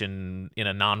communication in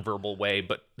a nonverbal way,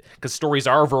 but because stories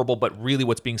are verbal, but really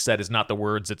what's being said is not the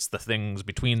words, it's the things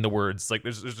between the words. Like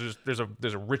there's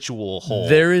a ritual whole.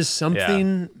 There is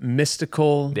something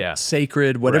mystical,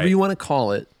 sacred, whatever you want to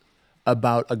call it,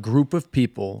 about a group of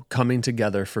people coming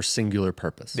together for singular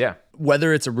purpose. Yeah.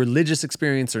 Whether it's a religious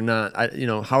experience or not,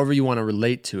 however you want to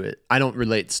relate to it. I don't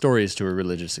relate stories to a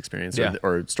religious experience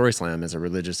or Story Slam as a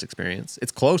religious experience.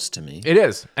 It's close to me. It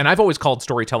is. And I've always called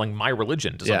storytelling my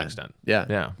religion to some extent.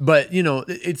 Yeah. But,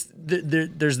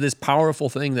 there's this powerful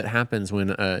thing that happens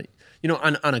when, on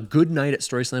a good night at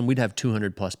Story Slam, we'd have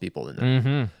 200 plus people in there.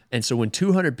 Mm-hmm. And so when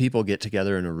 200 people get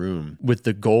together in a room with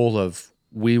the goal of,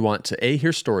 we want to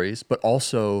hear stories, but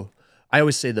also, I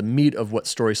always say the meat of what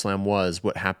Story Slam was,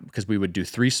 what happened, because we would do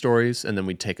 3 stories and then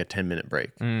we'd take a 10-minute break.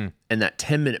 And that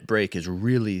 10-minute break is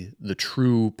really the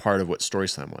true part of what Story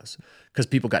Slam was, because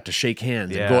people got to shake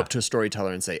hands and go up to a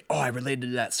storyteller and say, oh, I related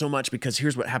to that so much because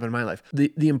here's what happened in my life.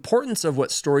 The importance of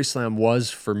what Story Slam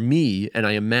was for me, and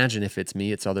I imagine if it's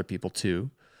me, it's other people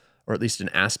too, or at least an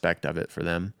aspect of it for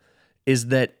them, is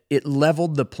that it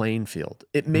leveled the playing field.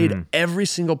 It made every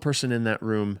single person in that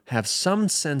room have some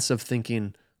sense of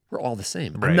thinking, we're all the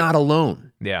same. I'm not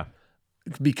alone. Yeah.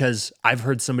 Because I've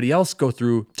heard somebody else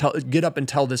get up and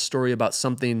tell this story about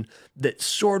something that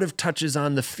sort of touches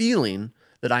on the feeling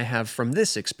that I have from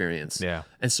this experience. Yeah.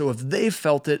 And so if they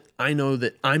felt it, I know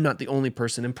that I'm not the only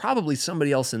person, and probably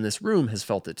somebody else in this room has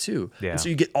felt it too. Yeah. And so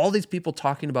you get all these people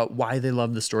talking about why they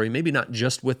love the story, maybe not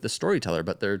just with the storyteller,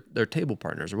 but their table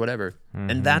partners or whatever.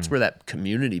 And that's where that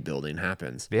community building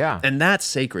happens. Yeah. And that's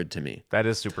sacred to me. That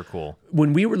is super cool.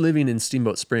 When we were living in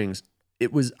Steamboat Springs,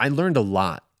 I learned a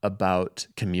lot about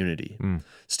community.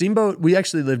 Steamboat, we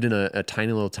actually lived in a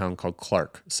tiny little town called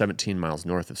Clark, 17 miles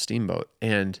north of Steamboat.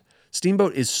 And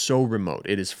Steamboat is so remote.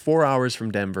 It is 4 hours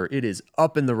from Denver. It is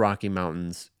up in the Rocky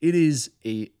Mountains. It is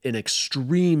an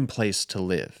extreme place to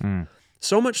live.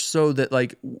 So much so that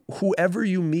like whoever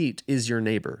you meet is your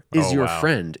neighbor, is your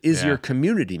friend, is your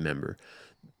community member.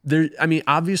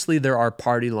 Obviously there are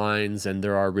party lines and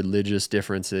there are religious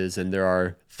differences and there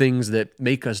are things that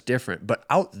make us different, but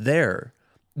out there,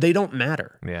 they don't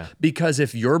matter. Yeah. Because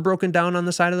if you're broken down on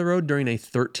the side of the road during a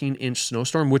 13-inch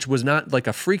snowstorm, which was not like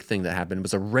a freak thing that happened, it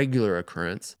was a regular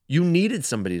occurrence, you needed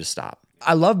somebody to stop.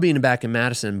 I love being back in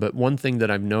Madison, but one thing that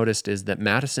I've noticed is that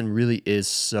Madison really is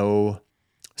so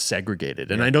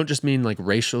segregated. And I don't just mean like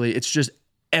racially, it's just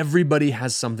everybody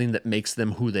has something that makes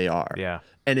them who they are. Yeah.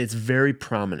 And it's very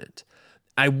prominent.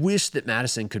 I wish that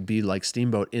Madison could be like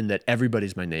Steamboat in that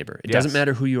everybody's my neighbor. It doesn't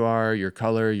matter who you are, your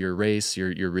color, your race,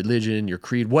 your religion, your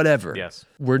creed, whatever. Yes.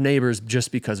 We're neighbors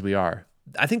just because we are.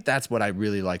 I think that's what I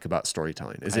really like about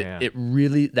storytelling. Is it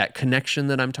really that connection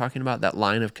that I'm talking about, that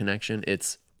line of connection,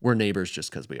 it's we're neighbors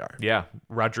just because we are. Yeah,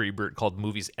 Roger Ebert called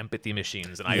movies empathy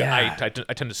machines, and Yeah. I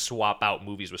tend to swap out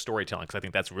movies with storytelling because I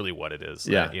think that's really what it is.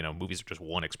 Yeah. Movies are just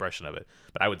one expression of it,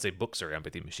 but I would say books are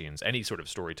empathy machines. Any sort of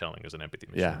storytelling is an empathy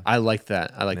machine. Yeah, I like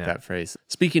that. I like that phrase.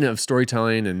 Speaking of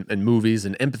storytelling and movies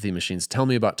and empathy machines, tell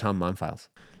me about Tom Monfiles.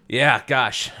 Yeah,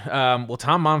 gosh. Well,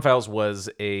 Tom Monfiles was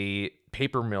a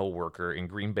paper mill worker in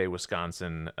Green Bay,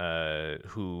 Wisconsin,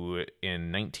 who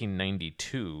in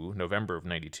 1992, November of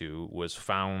 92, was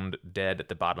found dead at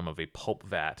the bottom of a pulp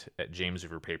vat at James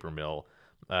River Paper Mill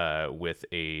with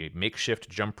a makeshift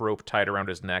jump rope tied around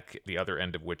his neck, the other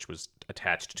end of which was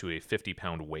attached to a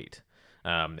 50-pound weight.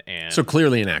 So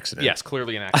clearly an accident. Yes,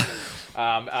 clearly an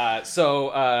accident. So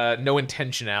no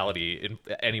intentionality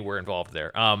anywhere involved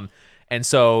there. And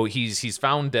so he's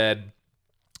found dead,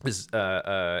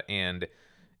 and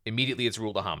immediately it's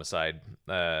ruled a homicide.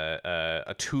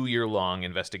 A 2-year-long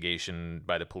investigation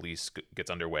by the police gets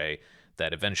underway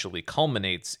that eventually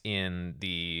culminates in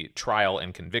the trial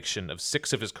and conviction of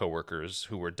 6 of his coworkers,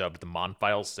 who were dubbed the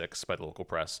Monfiles Six by the local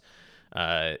press,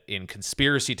 in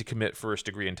conspiracy to commit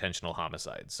first-degree intentional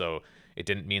homicide. So it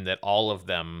didn't mean that all of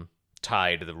them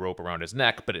tied the rope around his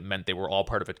neck, but it meant they were all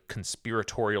part of a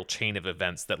conspiratorial chain of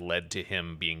events that led to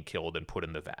him being killed and put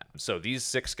in the vat. So these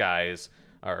 6 guys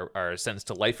are sentenced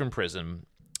to life in prison,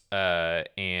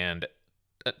 and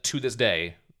to this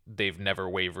day, they've never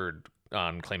wavered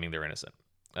on claiming they're innocent.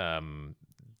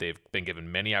 They've been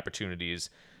given many opportunities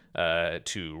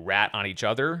to rat on each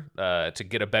other, to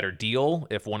get a better deal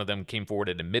if one of them came forward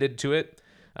and admitted to it.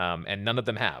 And none of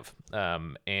them have.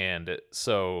 And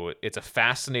so it's a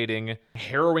fascinating,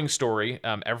 harrowing story.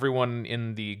 Everyone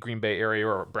in the Green Bay area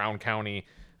or Brown County,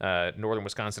 northern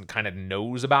Wisconsin, kind of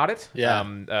knows about it.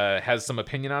 Yeah. Has some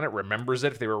opinion on it, remembers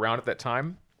it if they were around at that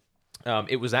time.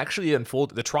 It was actually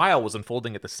the trial was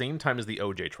unfolding at the same time as the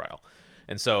OJ trial.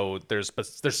 And so there's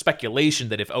speculation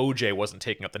that if OJ wasn't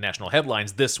taking up the national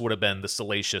headlines, this would have been the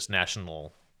salacious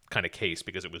national kind of case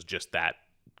because it was just that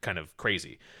kind of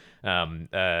crazy.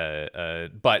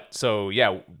 But so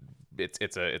yeah,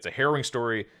 it's a harrowing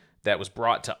story that was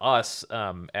brought to us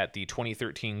at the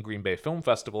 2013 Green Bay Film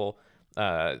Festival.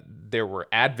 There were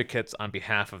advocates on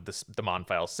behalf of the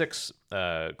Monfiles Six,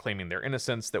 claiming their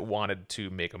innocence, that wanted to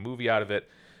make a movie out of it.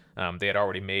 They had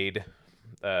already made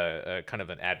a kind of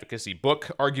an advocacy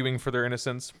book arguing for their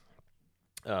innocence.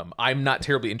 I'm not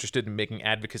terribly interested in making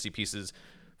advocacy pieces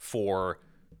for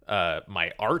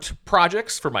my art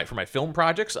projects, for my film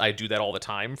projects. I do that all the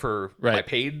time for my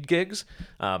paid gigs.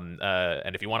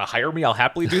 And if you want to hire me, I'll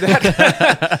happily do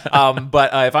that. But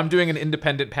if I'm doing an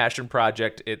independent passion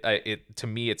project, it to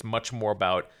me, it's much more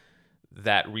about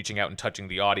that reaching out and touching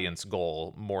the audience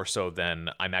goal more so than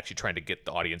I'm actually trying to get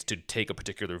the audience to take a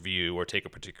particular view or take a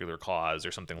particular cause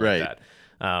or something like that.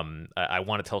 I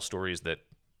want to tell stories that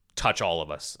touch all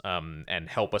of us and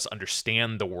help us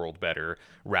understand the world better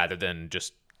rather than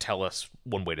just tell us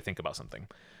one way to think about something.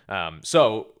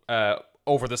 So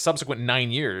over the subsequent 9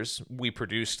 years, we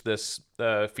produced this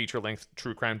feature-length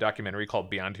true crime documentary called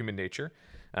Beyond Human Nature.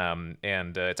 And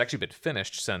it's actually been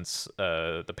finished since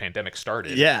the pandemic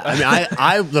started. Yeah, I mean,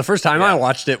 I the first time I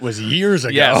watched it was years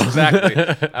ago. Yes, exactly.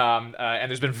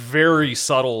 And there's been very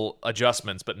subtle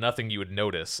adjustments, but nothing you would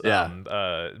notice.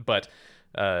 But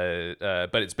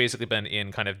it's basically been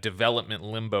in kind of development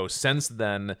limbo since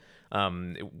then.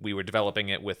 We were developing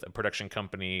it with a production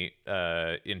company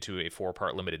into a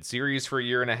 4-part limited series for a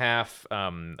year and a half,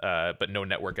 but no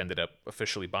network ended up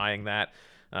officially buying that.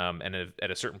 And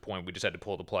at a certain point, we just had to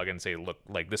pull the plug and say, look,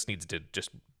 like, this needs to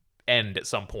just end at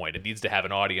some point. It needs to have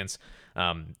an audience.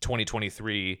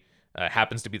 2023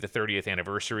 happens to be the 30th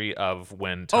anniversary of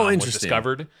when Tom was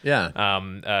discovered. Yeah.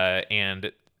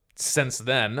 And since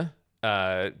then,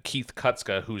 Keith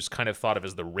Kutzka, who's kind of thought of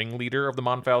as the ringleader of the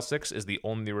Monfiles Six, is the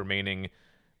only remaining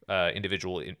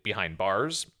individual behind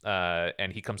bars,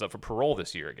 and he comes up for parole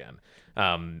this year again.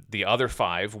 The other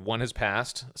 5, one has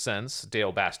passed since,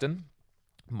 Dale Baston.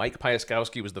 Mike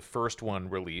Piaskowski was the first one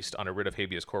released on a writ of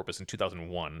habeas corpus in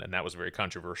 2001, and that was very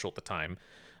controversial at the time.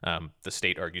 The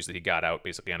state argues that he got out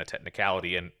basically on a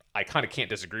technicality, and I kind of can't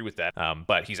disagree with that,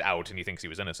 but he's out and he thinks he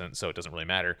was innocent, so it doesn't really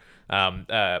matter.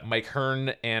 Mike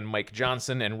Hearn and Mike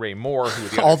Johnson and Ray Moore, who were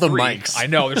the all other the 3. Mikes. I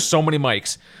know, there's so many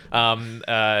Mikes.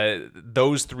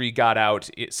 Those 3 got out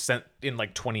sent in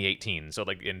like 2018, so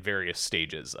like in various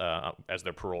stages as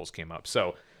their paroles came up.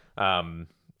 So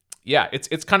yeah,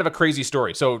 it's kind of a crazy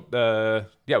story. So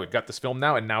we've got this film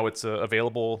now, and now it's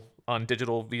available on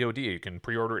digital VOD. You can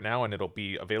pre-order it now, and it'll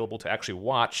be available to actually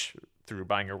watch through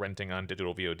buying or renting on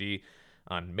digital VOD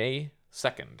on May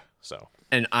second. So.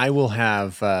 And I will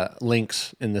have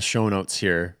links in the show notes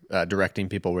here directing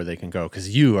people where they can go,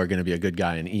 because you are going to be a good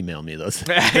guy and email me those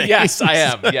things. Yes, I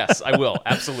am. Yes, I will.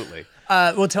 Absolutely.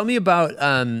 Well, tell me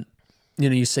about,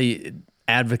 you say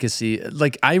advocacy.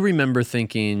 Like, I remember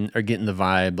thinking or getting the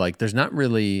vibe, like there's not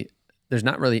really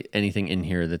anything in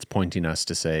here that's pointing us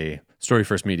to say Story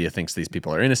First Media thinks these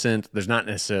people are innocent. There's not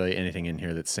necessarily anything in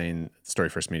here that's saying Story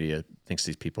First Media thinks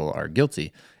these people are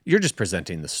guilty. You're just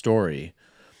presenting the story.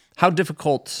 How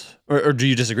difficult, or do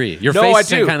you disagree? Your no,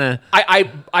 face I do. Kind of.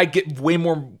 I get way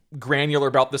more granular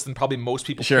about this than probably most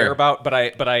people care about. But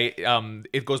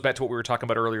it goes back to what we were talking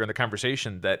about earlier in the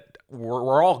conversation, that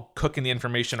we're all cooking the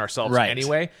information ourselves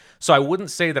anyway. So I wouldn't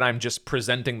say that I'm just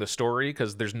presenting the story,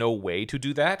 because there's no way to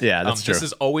do that. Yeah, that's true. This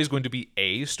is always going to be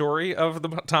a story of the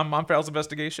Tom Monfiles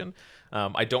investigation.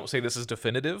 I don't say this is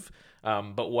definitive,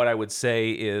 but what I would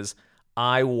say is,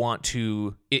 I want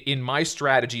to, in my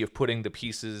strategy of putting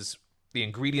the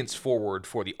ingredients forward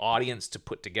for the audience to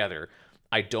put together,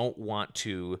 I don't want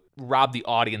to rob the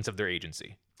audience of their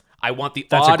agency. I want the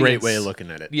audience... That's a great way of looking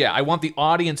at it. Yeah, I want the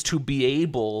audience to be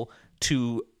able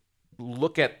to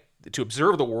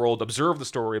observe the world, observe the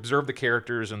story, observe the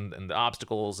characters and the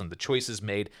obstacles and the choices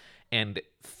made, and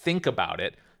think about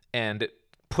it and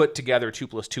put together 2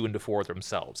 + 2 into 4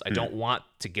 themselves. I don't want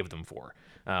to give them 4.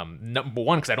 Number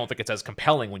one, because I don't think it's as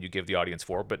compelling when you give the audience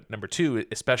 4, but number 2,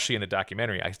 especially in a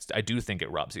documentary, I do think it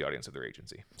robs the audience of their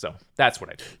agency. So that's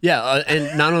what I do. Yeah,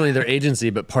 and not only their agency,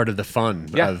 but part of the fun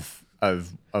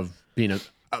of being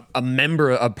a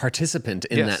member, a participant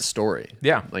in that story.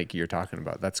 Yeah, like you're talking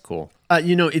about. That's cool.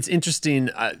 It's interesting.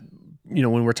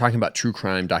 When we're talking about true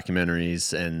crime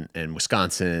documentaries and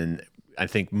Wisconsin, I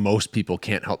think most people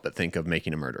can't help but think of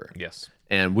Making a Murderer. Yes.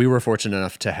 And we were fortunate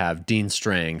enough to have Dean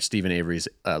Strang, Stephen Avery's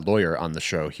lawyer, on the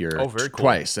show here very cool.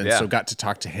 twice. And so got to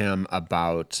talk to him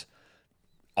about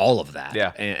all of that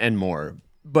and more.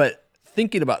 But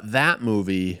thinking about that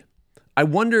movie, I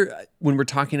wonder, when we're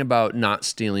talking about not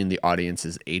stealing the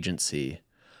audience's agency,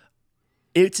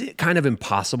 it's kind of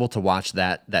impossible to watch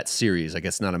that series, I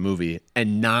guess not a movie,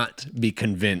 and not be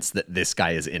convinced that this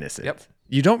guy is innocent. Yep.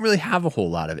 You don't really have a whole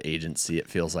lot of agency, it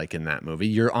feels like, in that movie.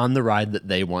 You're on the ride that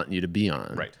they want you to be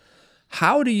on. Right.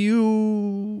 How do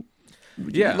you...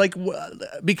 Yeah.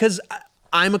 Because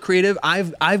I'm a creative.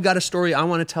 I've got a story I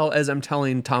want to tell as I'm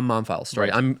telling Tom Monfile's story.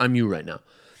 Right. I'm you right now.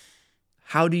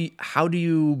 How do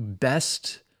you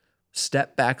best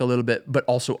step back a little bit, but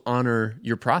also honor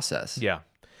your process? Yeah.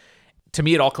 To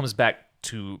me, it all comes back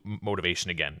to motivation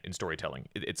again in storytelling.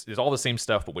 It's all the same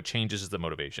stuff, but what changes is the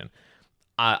motivation.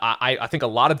 I think a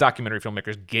lot of documentary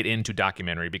filmmakers get into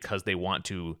documentary because they want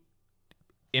to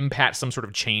impact some sort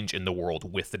of change in the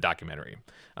world with the documentary.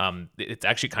 It's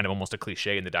actually kind of almost a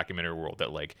cliche in the documentary world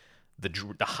that, like,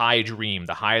 the high dream,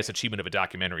 the highest achievement of a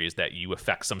documentary is that you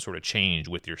affect some sort of change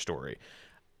with your story.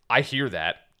 I hear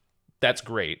that. That's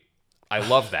great. I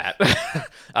love that.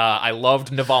 I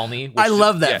loved Navalny. I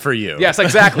love that for you. Yes,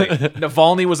 exactly.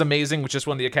 Navalny was amazing, which just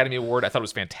won the Academy Award. I thought it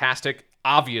was fantastic.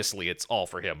 Obviously, it's all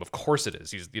for him. Of course it is.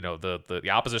 He's the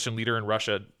opposition leader in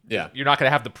Russia. Yeah. You're not going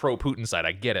to have the pro-Putin side.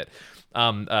 I get it.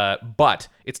 But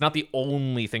it's not the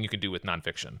only thing you can do with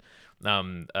nonfiction.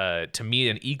 To me,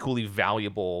 an equally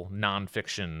valuable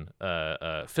nonfiction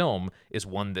film is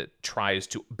one that tries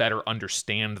to better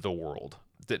understand the world,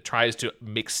 that tries to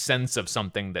make sense of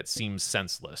something that seems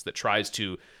senseless, that tries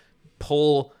to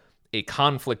pull a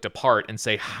conflict apart and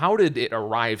say, how did it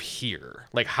arrive here?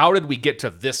 Like, how did we get to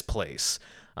this place?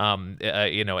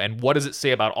 And what does it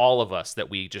say about all of us that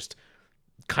we just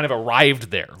kind of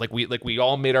arrived there? Like we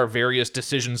all made our various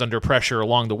decisions under pressure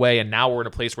along the way, and now we're in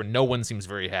a place where no one seems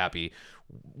very happy.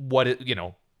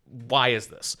 Why is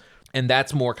this? And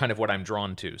that's more kind of what I'm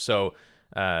drawn to. So,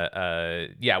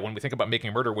 when we think about Making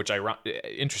a Murder, which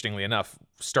interestingly enough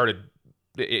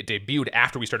it debuted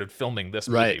after we started filming this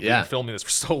movie. Right, We've been filming this for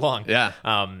so long. Yeah.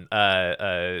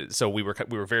 So we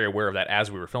were very aware of that as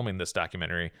we were filming this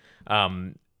documentary.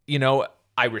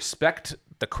 I respect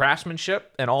the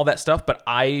craftsmanship and all that stuff, but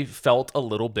I felt a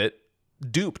little bit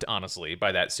duped, honestly,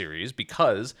 by that series,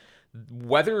 because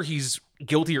whether he's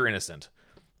guilty or innocent,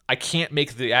 I can't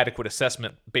make the adequate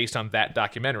assessment based on that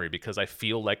documentary, because I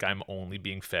feel like I'm only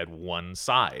being fed one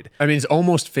side. I mean, it's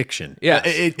almost fiction. Yeah,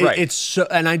 right. It's so,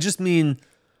 and I just mean,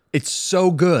 it's so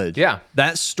good. Yeah,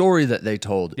 that story that they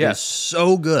told is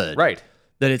so good. Right.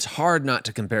 That it's hard not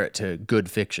to compare it to good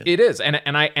fiction. It is, and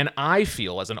I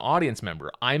feel as an audience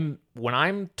member, when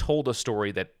I'm told a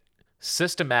story that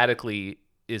systematically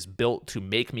is built to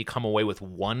make me come away with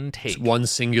one take, it's one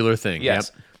singular thing.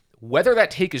 Yes. Yep. Whether that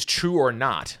take is true or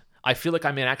not, I feel like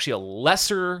I'm in actually a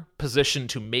lesser position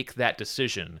to make that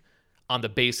decision on the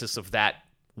basis of that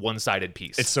one-sided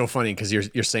piece. It's so funny because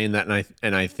you're saying that,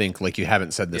 and I think like you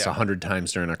haven't said this 100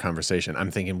 times during our conversation.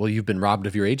 I'm thinking, well, you've been robbed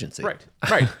of your agency.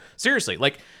 Right. Seriously,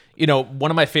 like,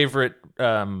 one of my favorite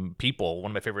people,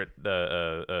 one of my favorite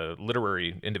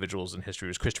literary individuals in history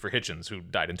was Christopher Hitchens, who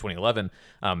died in 2011.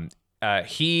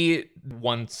 He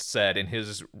once said in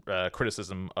his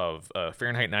criticism of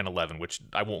Fahrenheit 9/11, which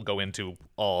I won't go into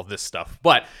all this stuff,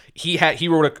 but he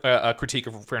wrote a critique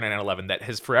of Fahrenheit 9/11 that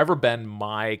has forever been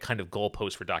my kind of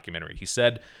goalpost for documentary. He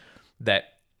said that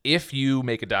if you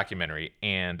make a documentary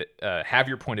and have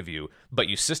your point of view, but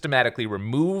you systematically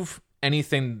remove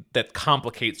anything that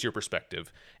complicates your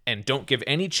perspective and don't give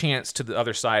any chance to the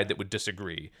other side that would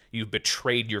disagree, you've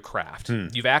betrayed your craft.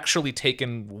 You've actually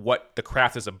taken what the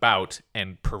craft is about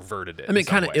and perverted it. I mean, it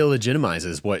kind of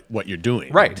illegitimizes what you're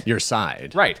doing. Right. Your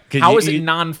side. Right. How is it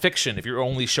nonfiction if you're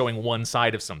only showing one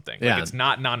side of something? Yeah. Like, it's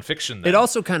not nonfiction then. It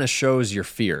also kind of shows your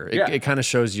fear. It kind of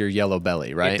shows your yellow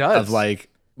belly, right? It does. Of like,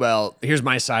 well, here's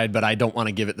my side, but I don't want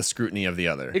to give it the scrutiny of the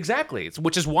other. Exactly.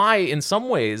 Which is why, in some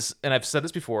ways, and I've said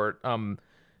this before,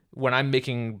 when I'm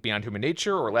making Beyond Human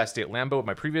Nature or Last Day at Lambeau,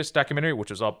 my previous documentary, which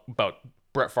was all about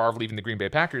Brett Favre leaving the Green Bay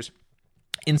Packers,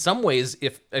 in some ways,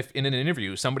 if in an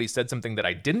interview somebody said something that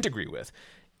I didn't agree with,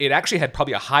 it actually had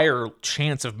probably a higher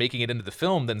chance of making it into the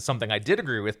film than something I did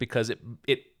agree with, because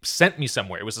it sent me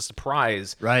somewhere. It was a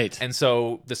surprise. Right. And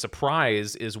so the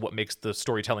surprise is what makes the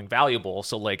storytelling valuable.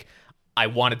 So, like, I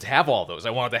wanted to have all those. I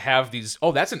wanted to have these,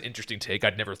 that's an interesting take.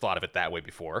 I'd never thought of it that way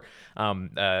before.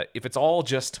 If it's all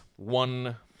just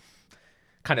one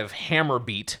kind of hammer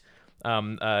beat,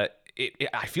 I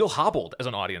feel hobbled as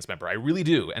an audience member. I really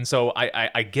do. And so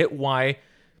I get why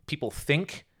people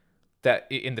think that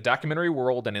in the documentary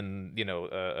world and in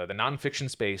the nonfiction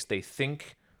space, they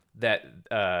think that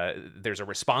there's a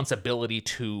responsibility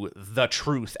to the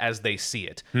truth as they see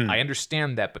it. I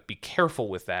understand that, but be careful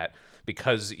with that,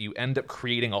 because you end up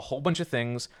creating a whole bunch of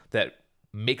things that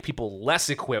make people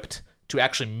less equipped to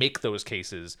actually make those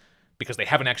cases, because they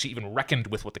haven't actually even reckoned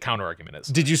with what the counter argument is.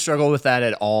 Did you struggle with that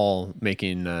at all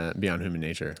making Beyond Human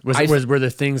Nature? Were there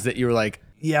things that you were like,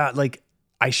 yeah, like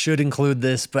I should include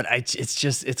this, but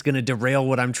it's going to derail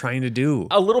what I'm trying to do?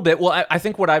 A little bit. Well, I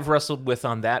think what I've wrestled with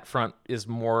on that front is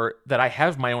more that I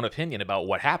have my own opinion about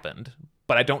what happened,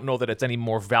 but I don't know that it's any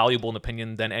more valuable an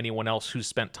opinion than anyone else who's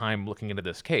spent time looking into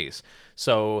this case.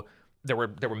 So there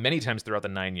were many times throughout the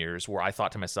 9 years where I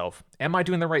thought to myself, am I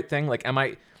doing the right thing? Like,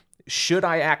 should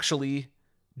I actually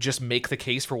just make the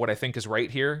case for what I think is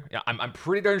right here? I'm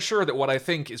pretty darn sure that what I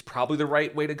think is probably the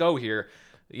right way to go here.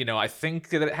 I think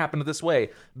that it happened this way.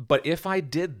 But if I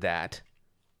did that,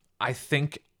 I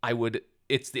think I would,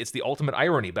 it's the ultimate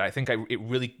irony, but I think it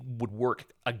really would work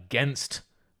against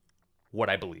what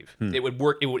I believe. It would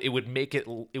work. It would make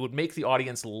the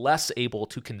audience less able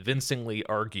to convincingly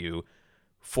argue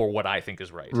for what I think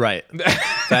is right. Right.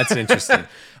 That's interesting.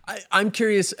 I'm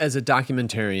curious, as a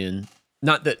documentarian,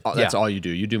 not that that's all you do.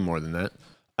 You do more than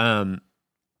that.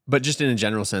 But just in a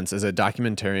general sense, as a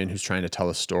documentarian who's trying to tell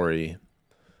a story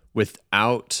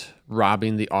without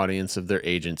robbing the audience of their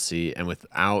agency and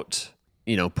without,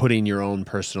 putting your own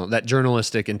personal, that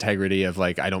journalistic integrity of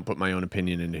like, I don't put my own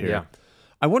opinion into here. Yeah.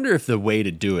 I wonder if the way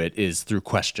to do it is through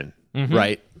question,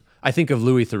 right? I think of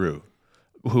Louis Theroux,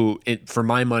 who, for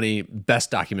my money, best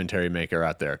documentary maker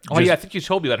out there. I think you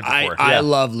told me that before. I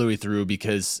love Louis Theroux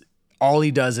because all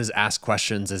he does is ask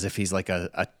questions as if he's like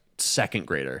a second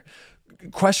grader.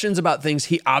 Questions about things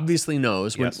he obviously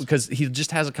knows, because he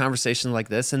just has a conversation like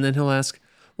this, and then he'll ask,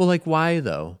 well, like, why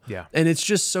though? Yeah. And it's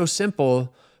just so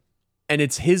simple. And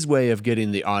it's his way of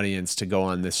getting the audience to go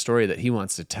on this story that he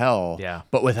wants to tell,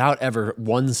 but without ever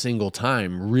one single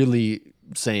time really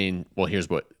saying, well, here's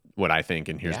what I think,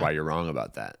 and here's why you're wrong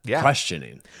about that. Yeah.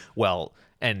 Questioning. Well,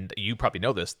 and you probably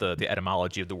know this, the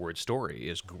etymology of the word story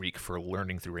is Greek for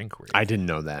learning through inquiry. I didn't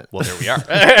know that. Well, there we are.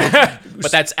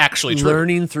 But that's actually true.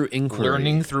 Learning through inquiry.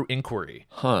 Learning through inquiry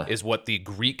is what the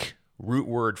Greek root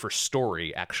word for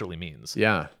story actually means.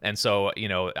 Yeah. And so,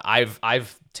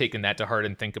 I've taken that to heart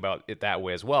and think about it that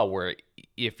way as well, where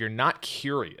if you're not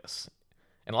curious,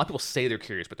 and a lot of people say they're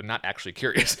curious, but they're not actually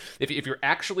curious. If you're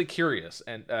actually curious,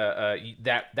 and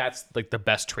that's like the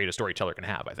best trait a storyteller can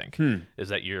have, I think, is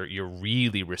that you're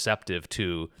really receptive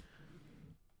to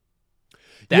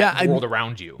that world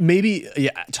around you. Maybe,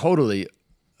 totally.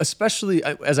 Especially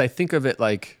as I think of it,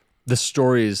 like the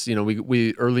stories,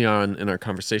 we early on in our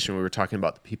conversation, we were talking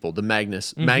about the people, the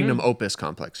magnum opus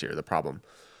complex here, the problem.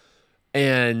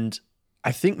 And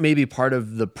I think maybe part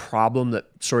of the problem that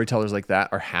storytellers like that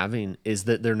are having is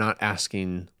that they're not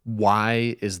asking,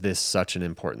 why is this such an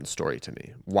important story to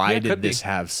me? Why did this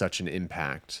have such an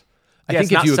impact? I Yeah,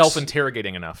 think it's if not you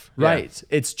self-interrogating enough. right,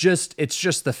 it's just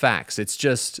the facts. It's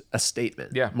just a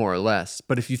statement, Yeah. more or less.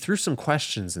 But if you threw some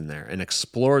questions in there and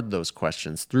explored those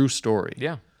questions through story,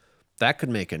 Yeah. that could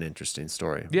make an interesting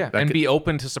story. Yeah, That and could- be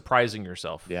open to surprising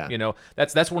yourself. Yeah. You know,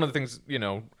 that's one of the things, you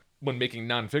know, when making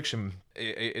nonfiction,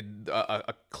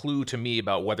 a clue to me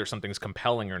about whether something's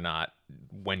compelling or not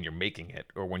when you're making it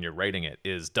or when you're writing it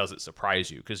is, does it surprise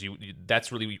you? Because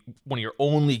that's really one of your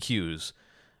only cues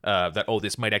that, oh,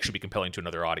 this might actually be compelling to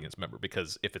another audience member.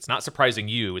 Because if it's not surprising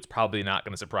you, it's probably not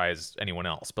going to surprise anyone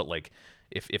else. But like,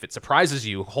 if it surprises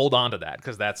you, hold on to that,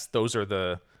 because those are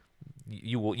the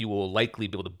you will likely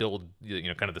be able to build, you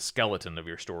know, kind of the skeleton of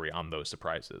your story on those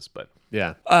surprises. But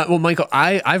Yeah. Well, Michael,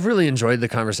 I've really enjoyed the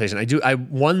conversation.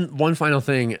 One final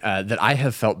thing that I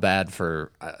have felt bad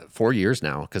for 4 years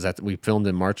now, because we filmed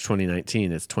in March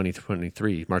 2019. It's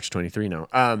 2023, March 23 now.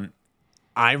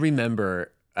 I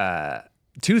remember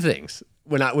two things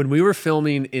when we were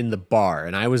filming in the bar,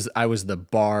 and I was the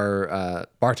bar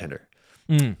bartender.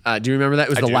 Do you remember that?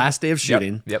 It was the last day of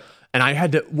shooting. Yep. And I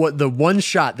had to, the one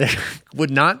shot that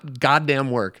would not goddamn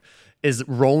work is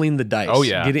rolling the dice. Oh,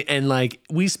 yeah. And like,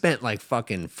 we spent like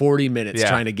fucking 40 minutes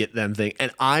trying to get them thing.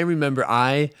 And I remember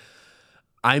I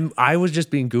was just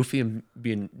being goofy and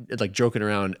being like joking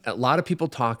around. A lot of people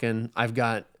talking. I've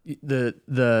got the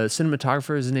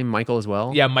cinematographer, is his name Michael as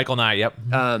well? yeah, Michael Nye.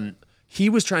 Yep. He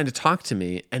was trying to talk to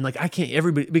me, and like, I can't,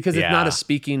 everybody, because it's not a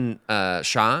speaking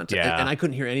shot, and I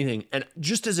couldn't hear anything. And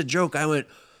just as a joke, I went,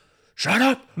 "Shut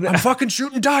up, I'm fucking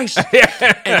shooting dice."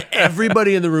 And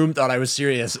everybody in the room thought I was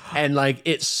serious. And like,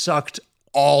 it sucked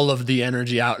all of the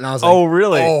energy out. And I was like, Oh,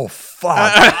 really? Oh,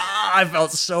 fuck. I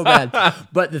felt so bad.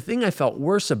 But the thing I felt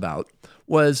worse about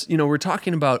was, you know, we're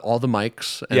talking about all the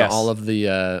mics and all of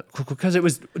the, because it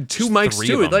was two mics three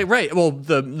too. of them. Like, right. Well,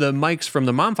 the mics from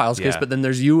the Mom Files case, but then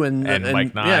there's you and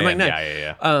Mike Nye. Yeah, Mike Nye.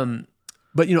 Yeah.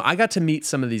 But, you know, I got to meet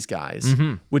some of these guys,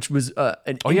 which was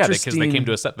an Oh, yeah, interesting... because they came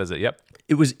to a set visit. Yep.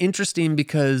 It was interesting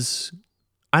because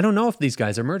I don't know if these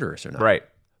guys are murderers or not. Right.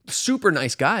 Super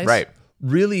nice guys. Right.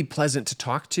 Really pleasant to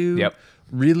talk to. Yep.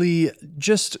 Really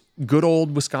just good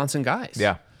old Wisconsin guys.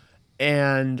 Yeah.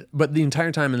 But the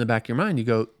entire time in the back of your mind, you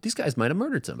go, these guys might have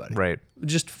murdered somebody. Right.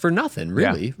 Just for nothing,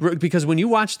 really. Because when you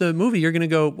watch the movie, you're going to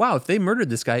go, wow, if they murdered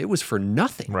this guy, it was for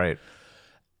nothing. Right.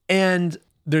 And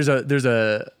there's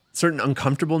a certain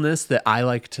uncomfortableness that I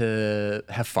like to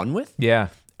have fun with. Yeah.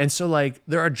 And so, like,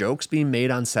 there are jokes being made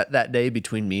on set that day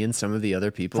between me and some of the other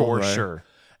people. For sure.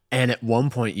 And at one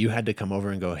point, you had to come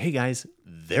over and go, "Hey, guys,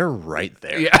 they're right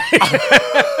there." Yeah.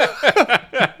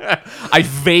 I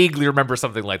vaguely remember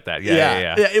something like that.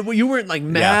 Yeah. You weren't, like,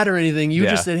 mad or anything. You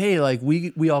just said, "Hey, like,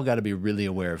 we all got to be really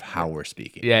aware of how we're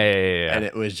speaking." Yeah. And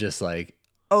it was just like,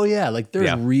 oh, yeah, like,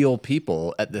 there's real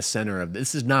people at the center of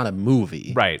this. Is not a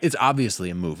movie. Right. It's obviously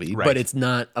a movie, but it's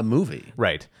not a movie.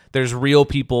 Right. There's real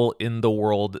people in the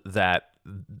world that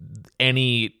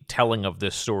any telling of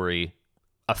this story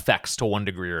affects to one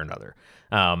degree or another.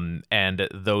 And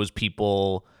those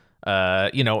people,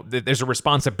 you know, there's a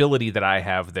responsibility that I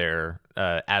have there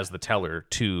as the teller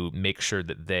to make sure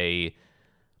that they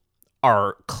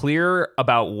are clear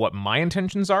about what my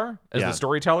intentions are as the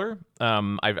storyteller.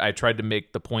 I tried to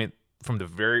make the point from the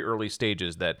very early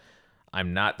stages that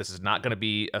this is not going to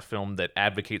be a film that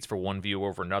advocates for one view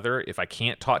over another. If I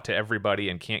can't talk to everybody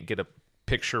and can't get a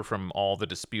picture from all the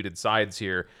disputed sides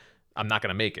here, I'm not going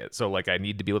to make it. So, like, I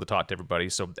need to be able to talk to everybody.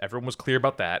 So everyone was clear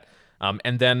about that.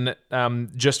 And then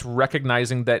just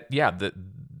recognizing that, the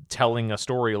telling a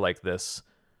story like this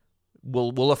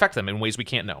will affect them in ways we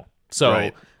can't know.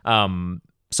 So,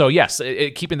 so yes,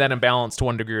 keeping that in balance to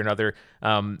one degree or another.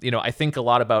 You know, I think a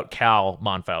lot about Cal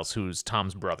Monfiles, who's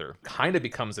Tom's brother, kind of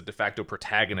becomes a de facto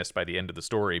protagonist by the end of the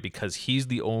story because he's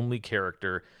the only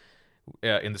character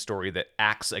in the story that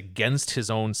acts against his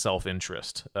own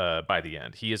self-interest by the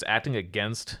end. He is acting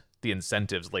against the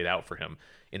incentives laid out for him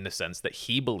in the sense that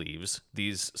he believes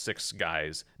these 6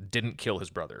 guys didn't kill his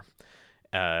brother.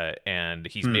 And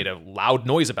he's made a loud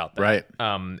noise about that. Right.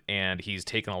 And he's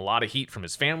taken a lot of heat from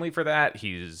his family for that.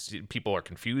 People are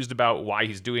confused about why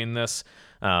he's doing this.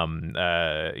 You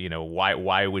know,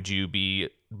 why would you be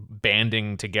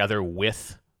banding together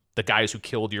with the guys who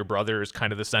killed your brother is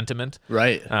kind of the sentiment.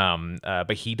 Right.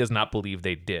 But he does not believe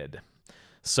they did.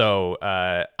 So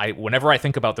whenever I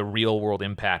think about the real world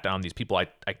impact on these people, I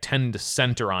tend to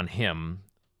center on him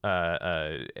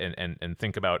and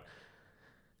think about,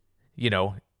 you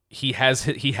know, he has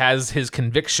his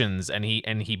convictions and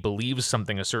he believes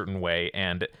something a certain way.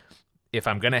 And if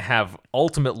I'm going to have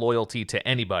ultimate loyalty to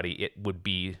anybody, it would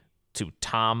be to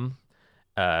Tom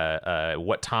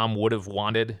what Tom would have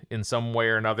wanted in some way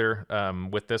or another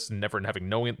with this, never having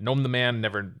known the man,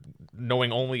 never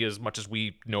knowing only as much as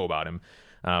we know about him,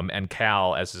 and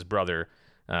Cal as his brother.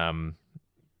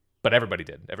 But everybody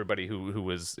did. Everybody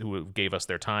who gave us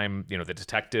their time. The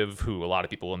detective, who a lot of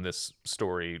people in this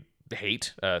story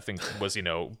hate, think was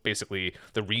basically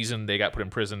the reason they got put in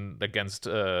prison against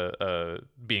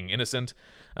being innocent.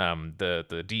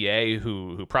 The DA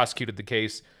who prosecuted the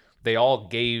case. They all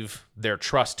gave their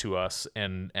trust to us,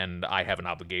 and I have an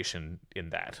obligation in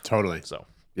that. Totally. So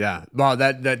yeah, well,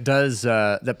 that does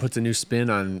that puts a new spin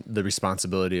on the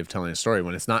responsibility of telling a story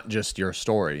when it's not just your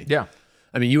story. Yeah.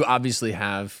 I mean, you obviously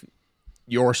have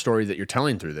your story that you're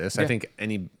telling through this. Yeah. I think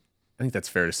that's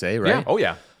fair to say, right? Yeah. Oh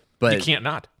yeah. But you can't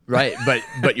not. Right.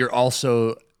 But you're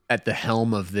also at the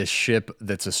helm of this ship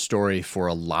that's a story for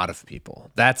a lot of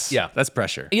people. That's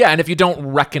pressure. Yeah, and if you don't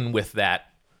reckon with that,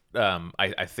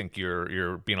 I think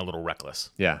you're being a little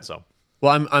reckless. Yeah. So.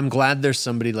 Well, I'm glad there's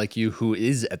somebody like you who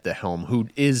is at the helm, who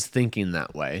is thinking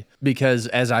that way. Because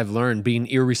as I've learned, being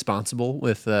irresponsible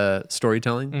with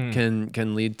storytelling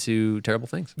can lead to terrible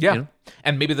things. Yeah.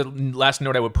 And maybe the last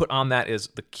note I would put on that is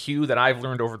the cue that I've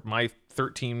learned over my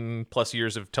 13 plus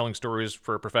years of telling stories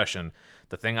for a profession.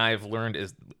 The thing I've learned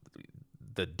is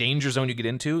the danger zone you get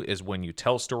into is when you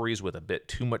tell stories with a bit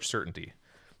too much certainty.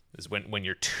 Is when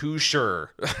you're too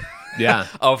sure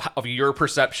of your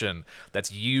perception. That's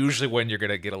usually when you're going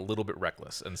to get a little bit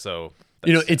reckless. And so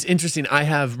it's interesting. I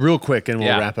have, real quick, and we'll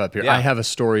wrap up here. I have a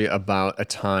story about a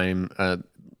time,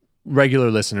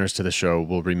 regular listeners to the show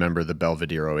will remember the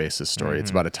Belvedere Oasis story.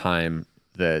 It's about a time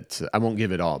that I won't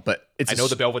give it all, but I know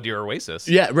the Belvedere Oasis.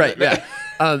 Yeah, right.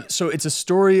 Yeah. So it's a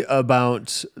story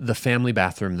about the family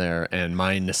bathroom there and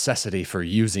my necessity for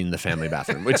using the family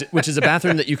bathroom, which is a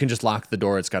bathroom that you can just lock the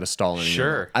door. It's got a stall in it.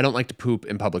 Sure. I don't like to poop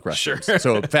in public restrooms. Sure.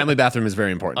 So family bathroom is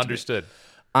very important. Understood.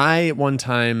 I one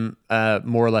time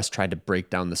more or less tried to break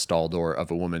down the stall door of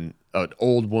an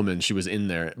old woman. She was in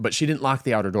there, but she didn't lock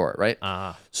the outer door, right?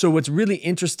 So what's really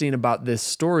interesting about this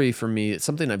story for me, it's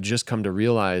something I've just come to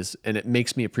realize, and it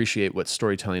makes me appreciate what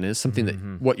storytelling is, something that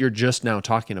what you're just now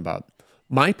talking about.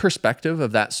 My perspective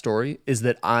of that story is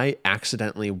that I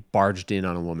accidentally barged in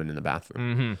on a woman in the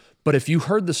bathroom. But if you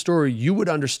heard the story, you would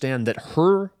understand that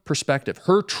her perspective,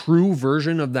 her true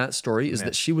version of that story is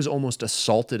that she was almost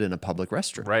assaulted in a public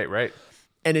restroom. Right.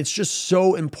 And it's just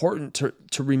so important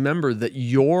to remember that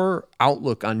your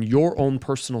outlook on your own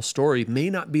personal story may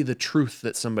not be the truth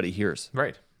that somebody hears.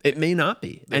 Right. It may not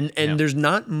be. And there's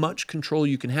not much control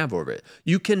you can have over it.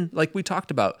 You can, like we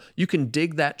talked about, you can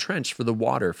dig that trench for the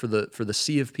water, for the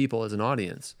sea of people as an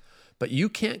audience. But you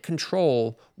can't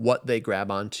control what they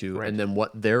grab onto and then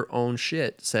what their own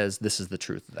shit says this is the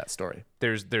truth of that story.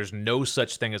 There's no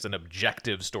such thing as an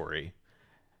objective story.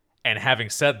 And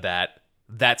having said that,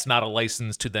 that's not a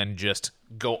license to then just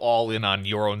go all in on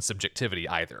your own subjectivity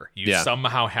either. You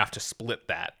somehow have to split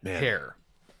that hair.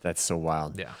 That's so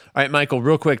wild. Yeah. All right, Michael,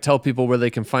 real quick, tell people where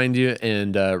they can find you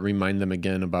and remind them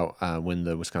again about when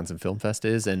the Wisconsin Film Fest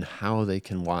is and how they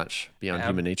can watch Beyond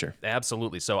Human Nature.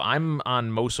 Absolutely. So I'm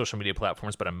on most social media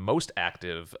platforms, but I'm most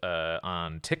active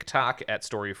on TikTok at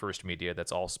Story First Media.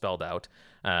 That's all spelled out,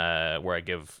 where I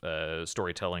give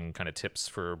storytelling kind of tips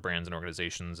for brands and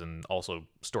organizations, and also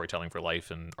storytelling for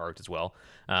life and art as well.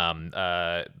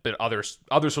 But other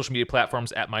social media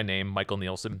platforms at my name, Michael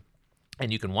Neelsen.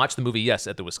 And you can watch the movie,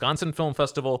 at the Wisconsin Film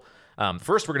Festival.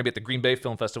 First, we're going to be at the Green Bay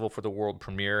Film Festival for the world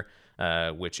premiere,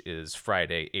 which is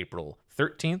Friday, April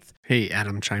 13th. Hey,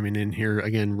 Adam chiming in here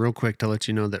again real quick to let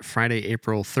you know that Friday,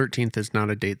 April 13th is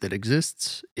not a date that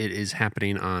exists. It is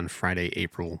happening on Friday,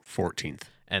 April 14th.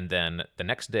 And then the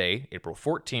next day, April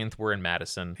 14th, we're in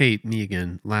Madison. Hey, me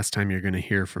again. Last time you're going to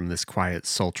hear from this quiet,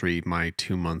 sultry, my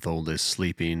 2-month-old is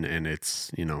sleeping and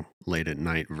it's, late at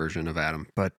night version of Adam.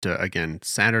 But again,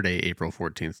 Saturday, April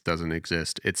 14th doesn't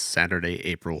exist. It's Saturday,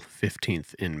 April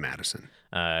 15th in Madison.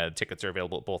 Tickets are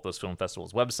available at both those film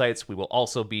festivals' websites. We will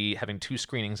also be having 2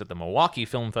 screenings at the Milwaukee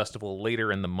Film Festival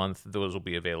later in the month. Those will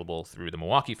be available through the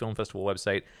Milwaukee Film Festival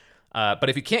website. But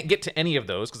if you can't get to any of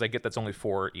those, because I get that's only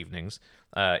 4 evenings,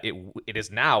 it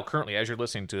is now, currently, as you're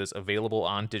listening to this, available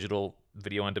on digital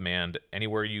video on demand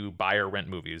anywhere you buy or rent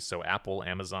movies. So Apple,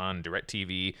 Amazon,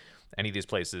 DirecTV, any of these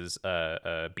places.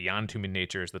 Beyond Human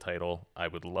Nature is the title. I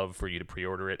would love for you to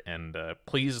pre-order it, and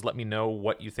please let me know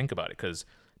what you think about it, because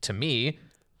to me,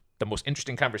 the most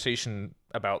interesting conversation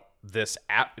about this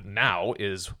app now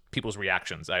is people's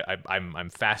reactions. I'm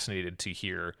fascinated to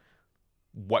hear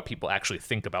what people actually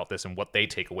think about this and what they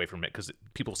take away from it, because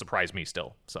people surprise me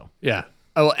still. So yeah,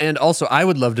 Oh, and also, I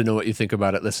would love to know what you think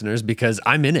about it, listeners, because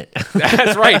I'm in it.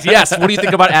 That's right. Yes. What do you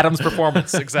think about Adam's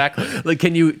performance? Exactly. Like,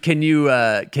 can you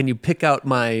pick out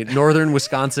my northern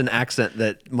Wisconsin accent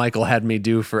that Michael had me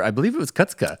do for? I believe it was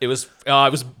Kutska. It was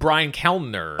Brian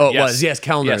Kellner. Oh, it was. Yes,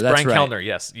 Kellner. Yes, that's Brian right. Kellner.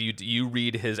 Yes, you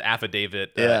read his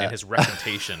affidavit and his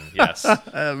recantation. Yes.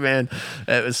 Oh, man,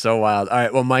 it was so wild. All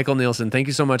right, well, Michael Neelsen, thank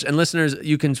you so much. And listeners,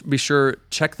 you can be sure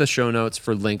check the show notes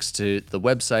for links to the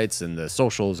websites and the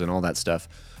socials and all that stuff.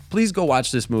 Please go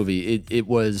watch this movie. It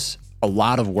was a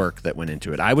lot of work that went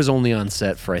into it. I was only on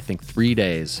set for, I think, 3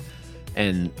 days.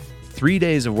 And 3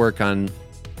 days of work on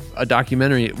a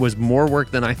documentary was more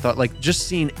work than I thought. Like, just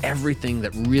seeing everything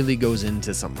that really goes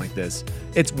into something like this,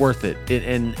 it's worth it.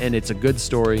 And it's a good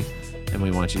story, and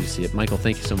we want you to see it. Michael,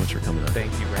 thank you so much for coming on.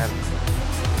 Thank you for having me.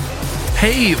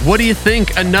 Hey, what do you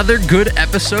think? Another good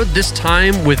episode, this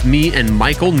time with me and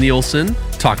Michael Neelsen,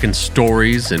 talking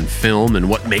stories and film and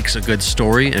what makes a good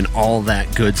story and all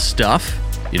that good stuff.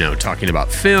 You know, talking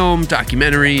about film,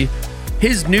 documentary.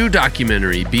 His new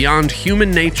documentary, Beyond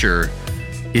Human Nature,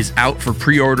 is out for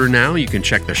pre-order now. You can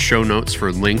check the show notes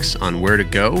for links on where to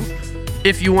go.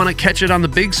 If you want to catch it on the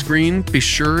big screen, be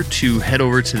sure to head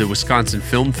over to the Wisconsin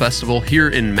Film Festival here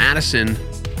in Madison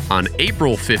on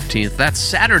April 15th. That's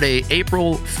Saturday,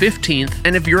 April 15th.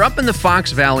 And if you're up in the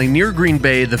Fox Valley near Green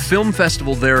Bay, the film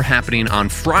festival there happening on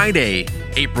Friday,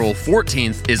 April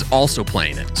 14th is also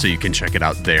playing it. So you can check it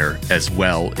out there as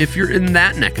well if you're in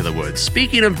that neck of the woods.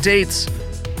 Speaking of dates,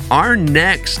 our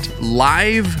next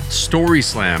live Story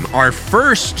Slam, our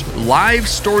first live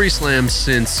Story Slam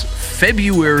since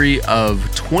February of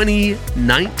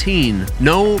 2019.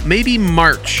 No, maybe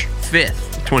March 5th.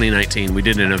 2019. We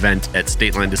did an event at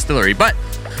State Line Distillery, but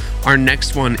our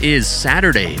next one is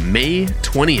Saturday, May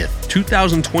 20th,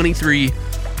 2023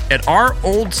 at our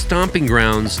old stomping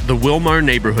grounds, the Wilmar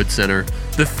Neighborhood Center.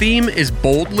 The theme is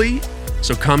boldly,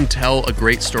 so come tell a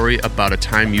great story about a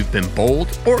time you've been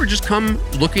bold, or just come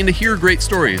looking to hear great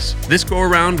stories. This go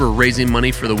around, we're raising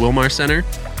money for the Wilmar Center.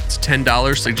 It's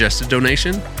 $10 suggested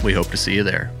donation. We hope to see you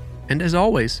there. And as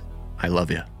always, I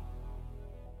love you.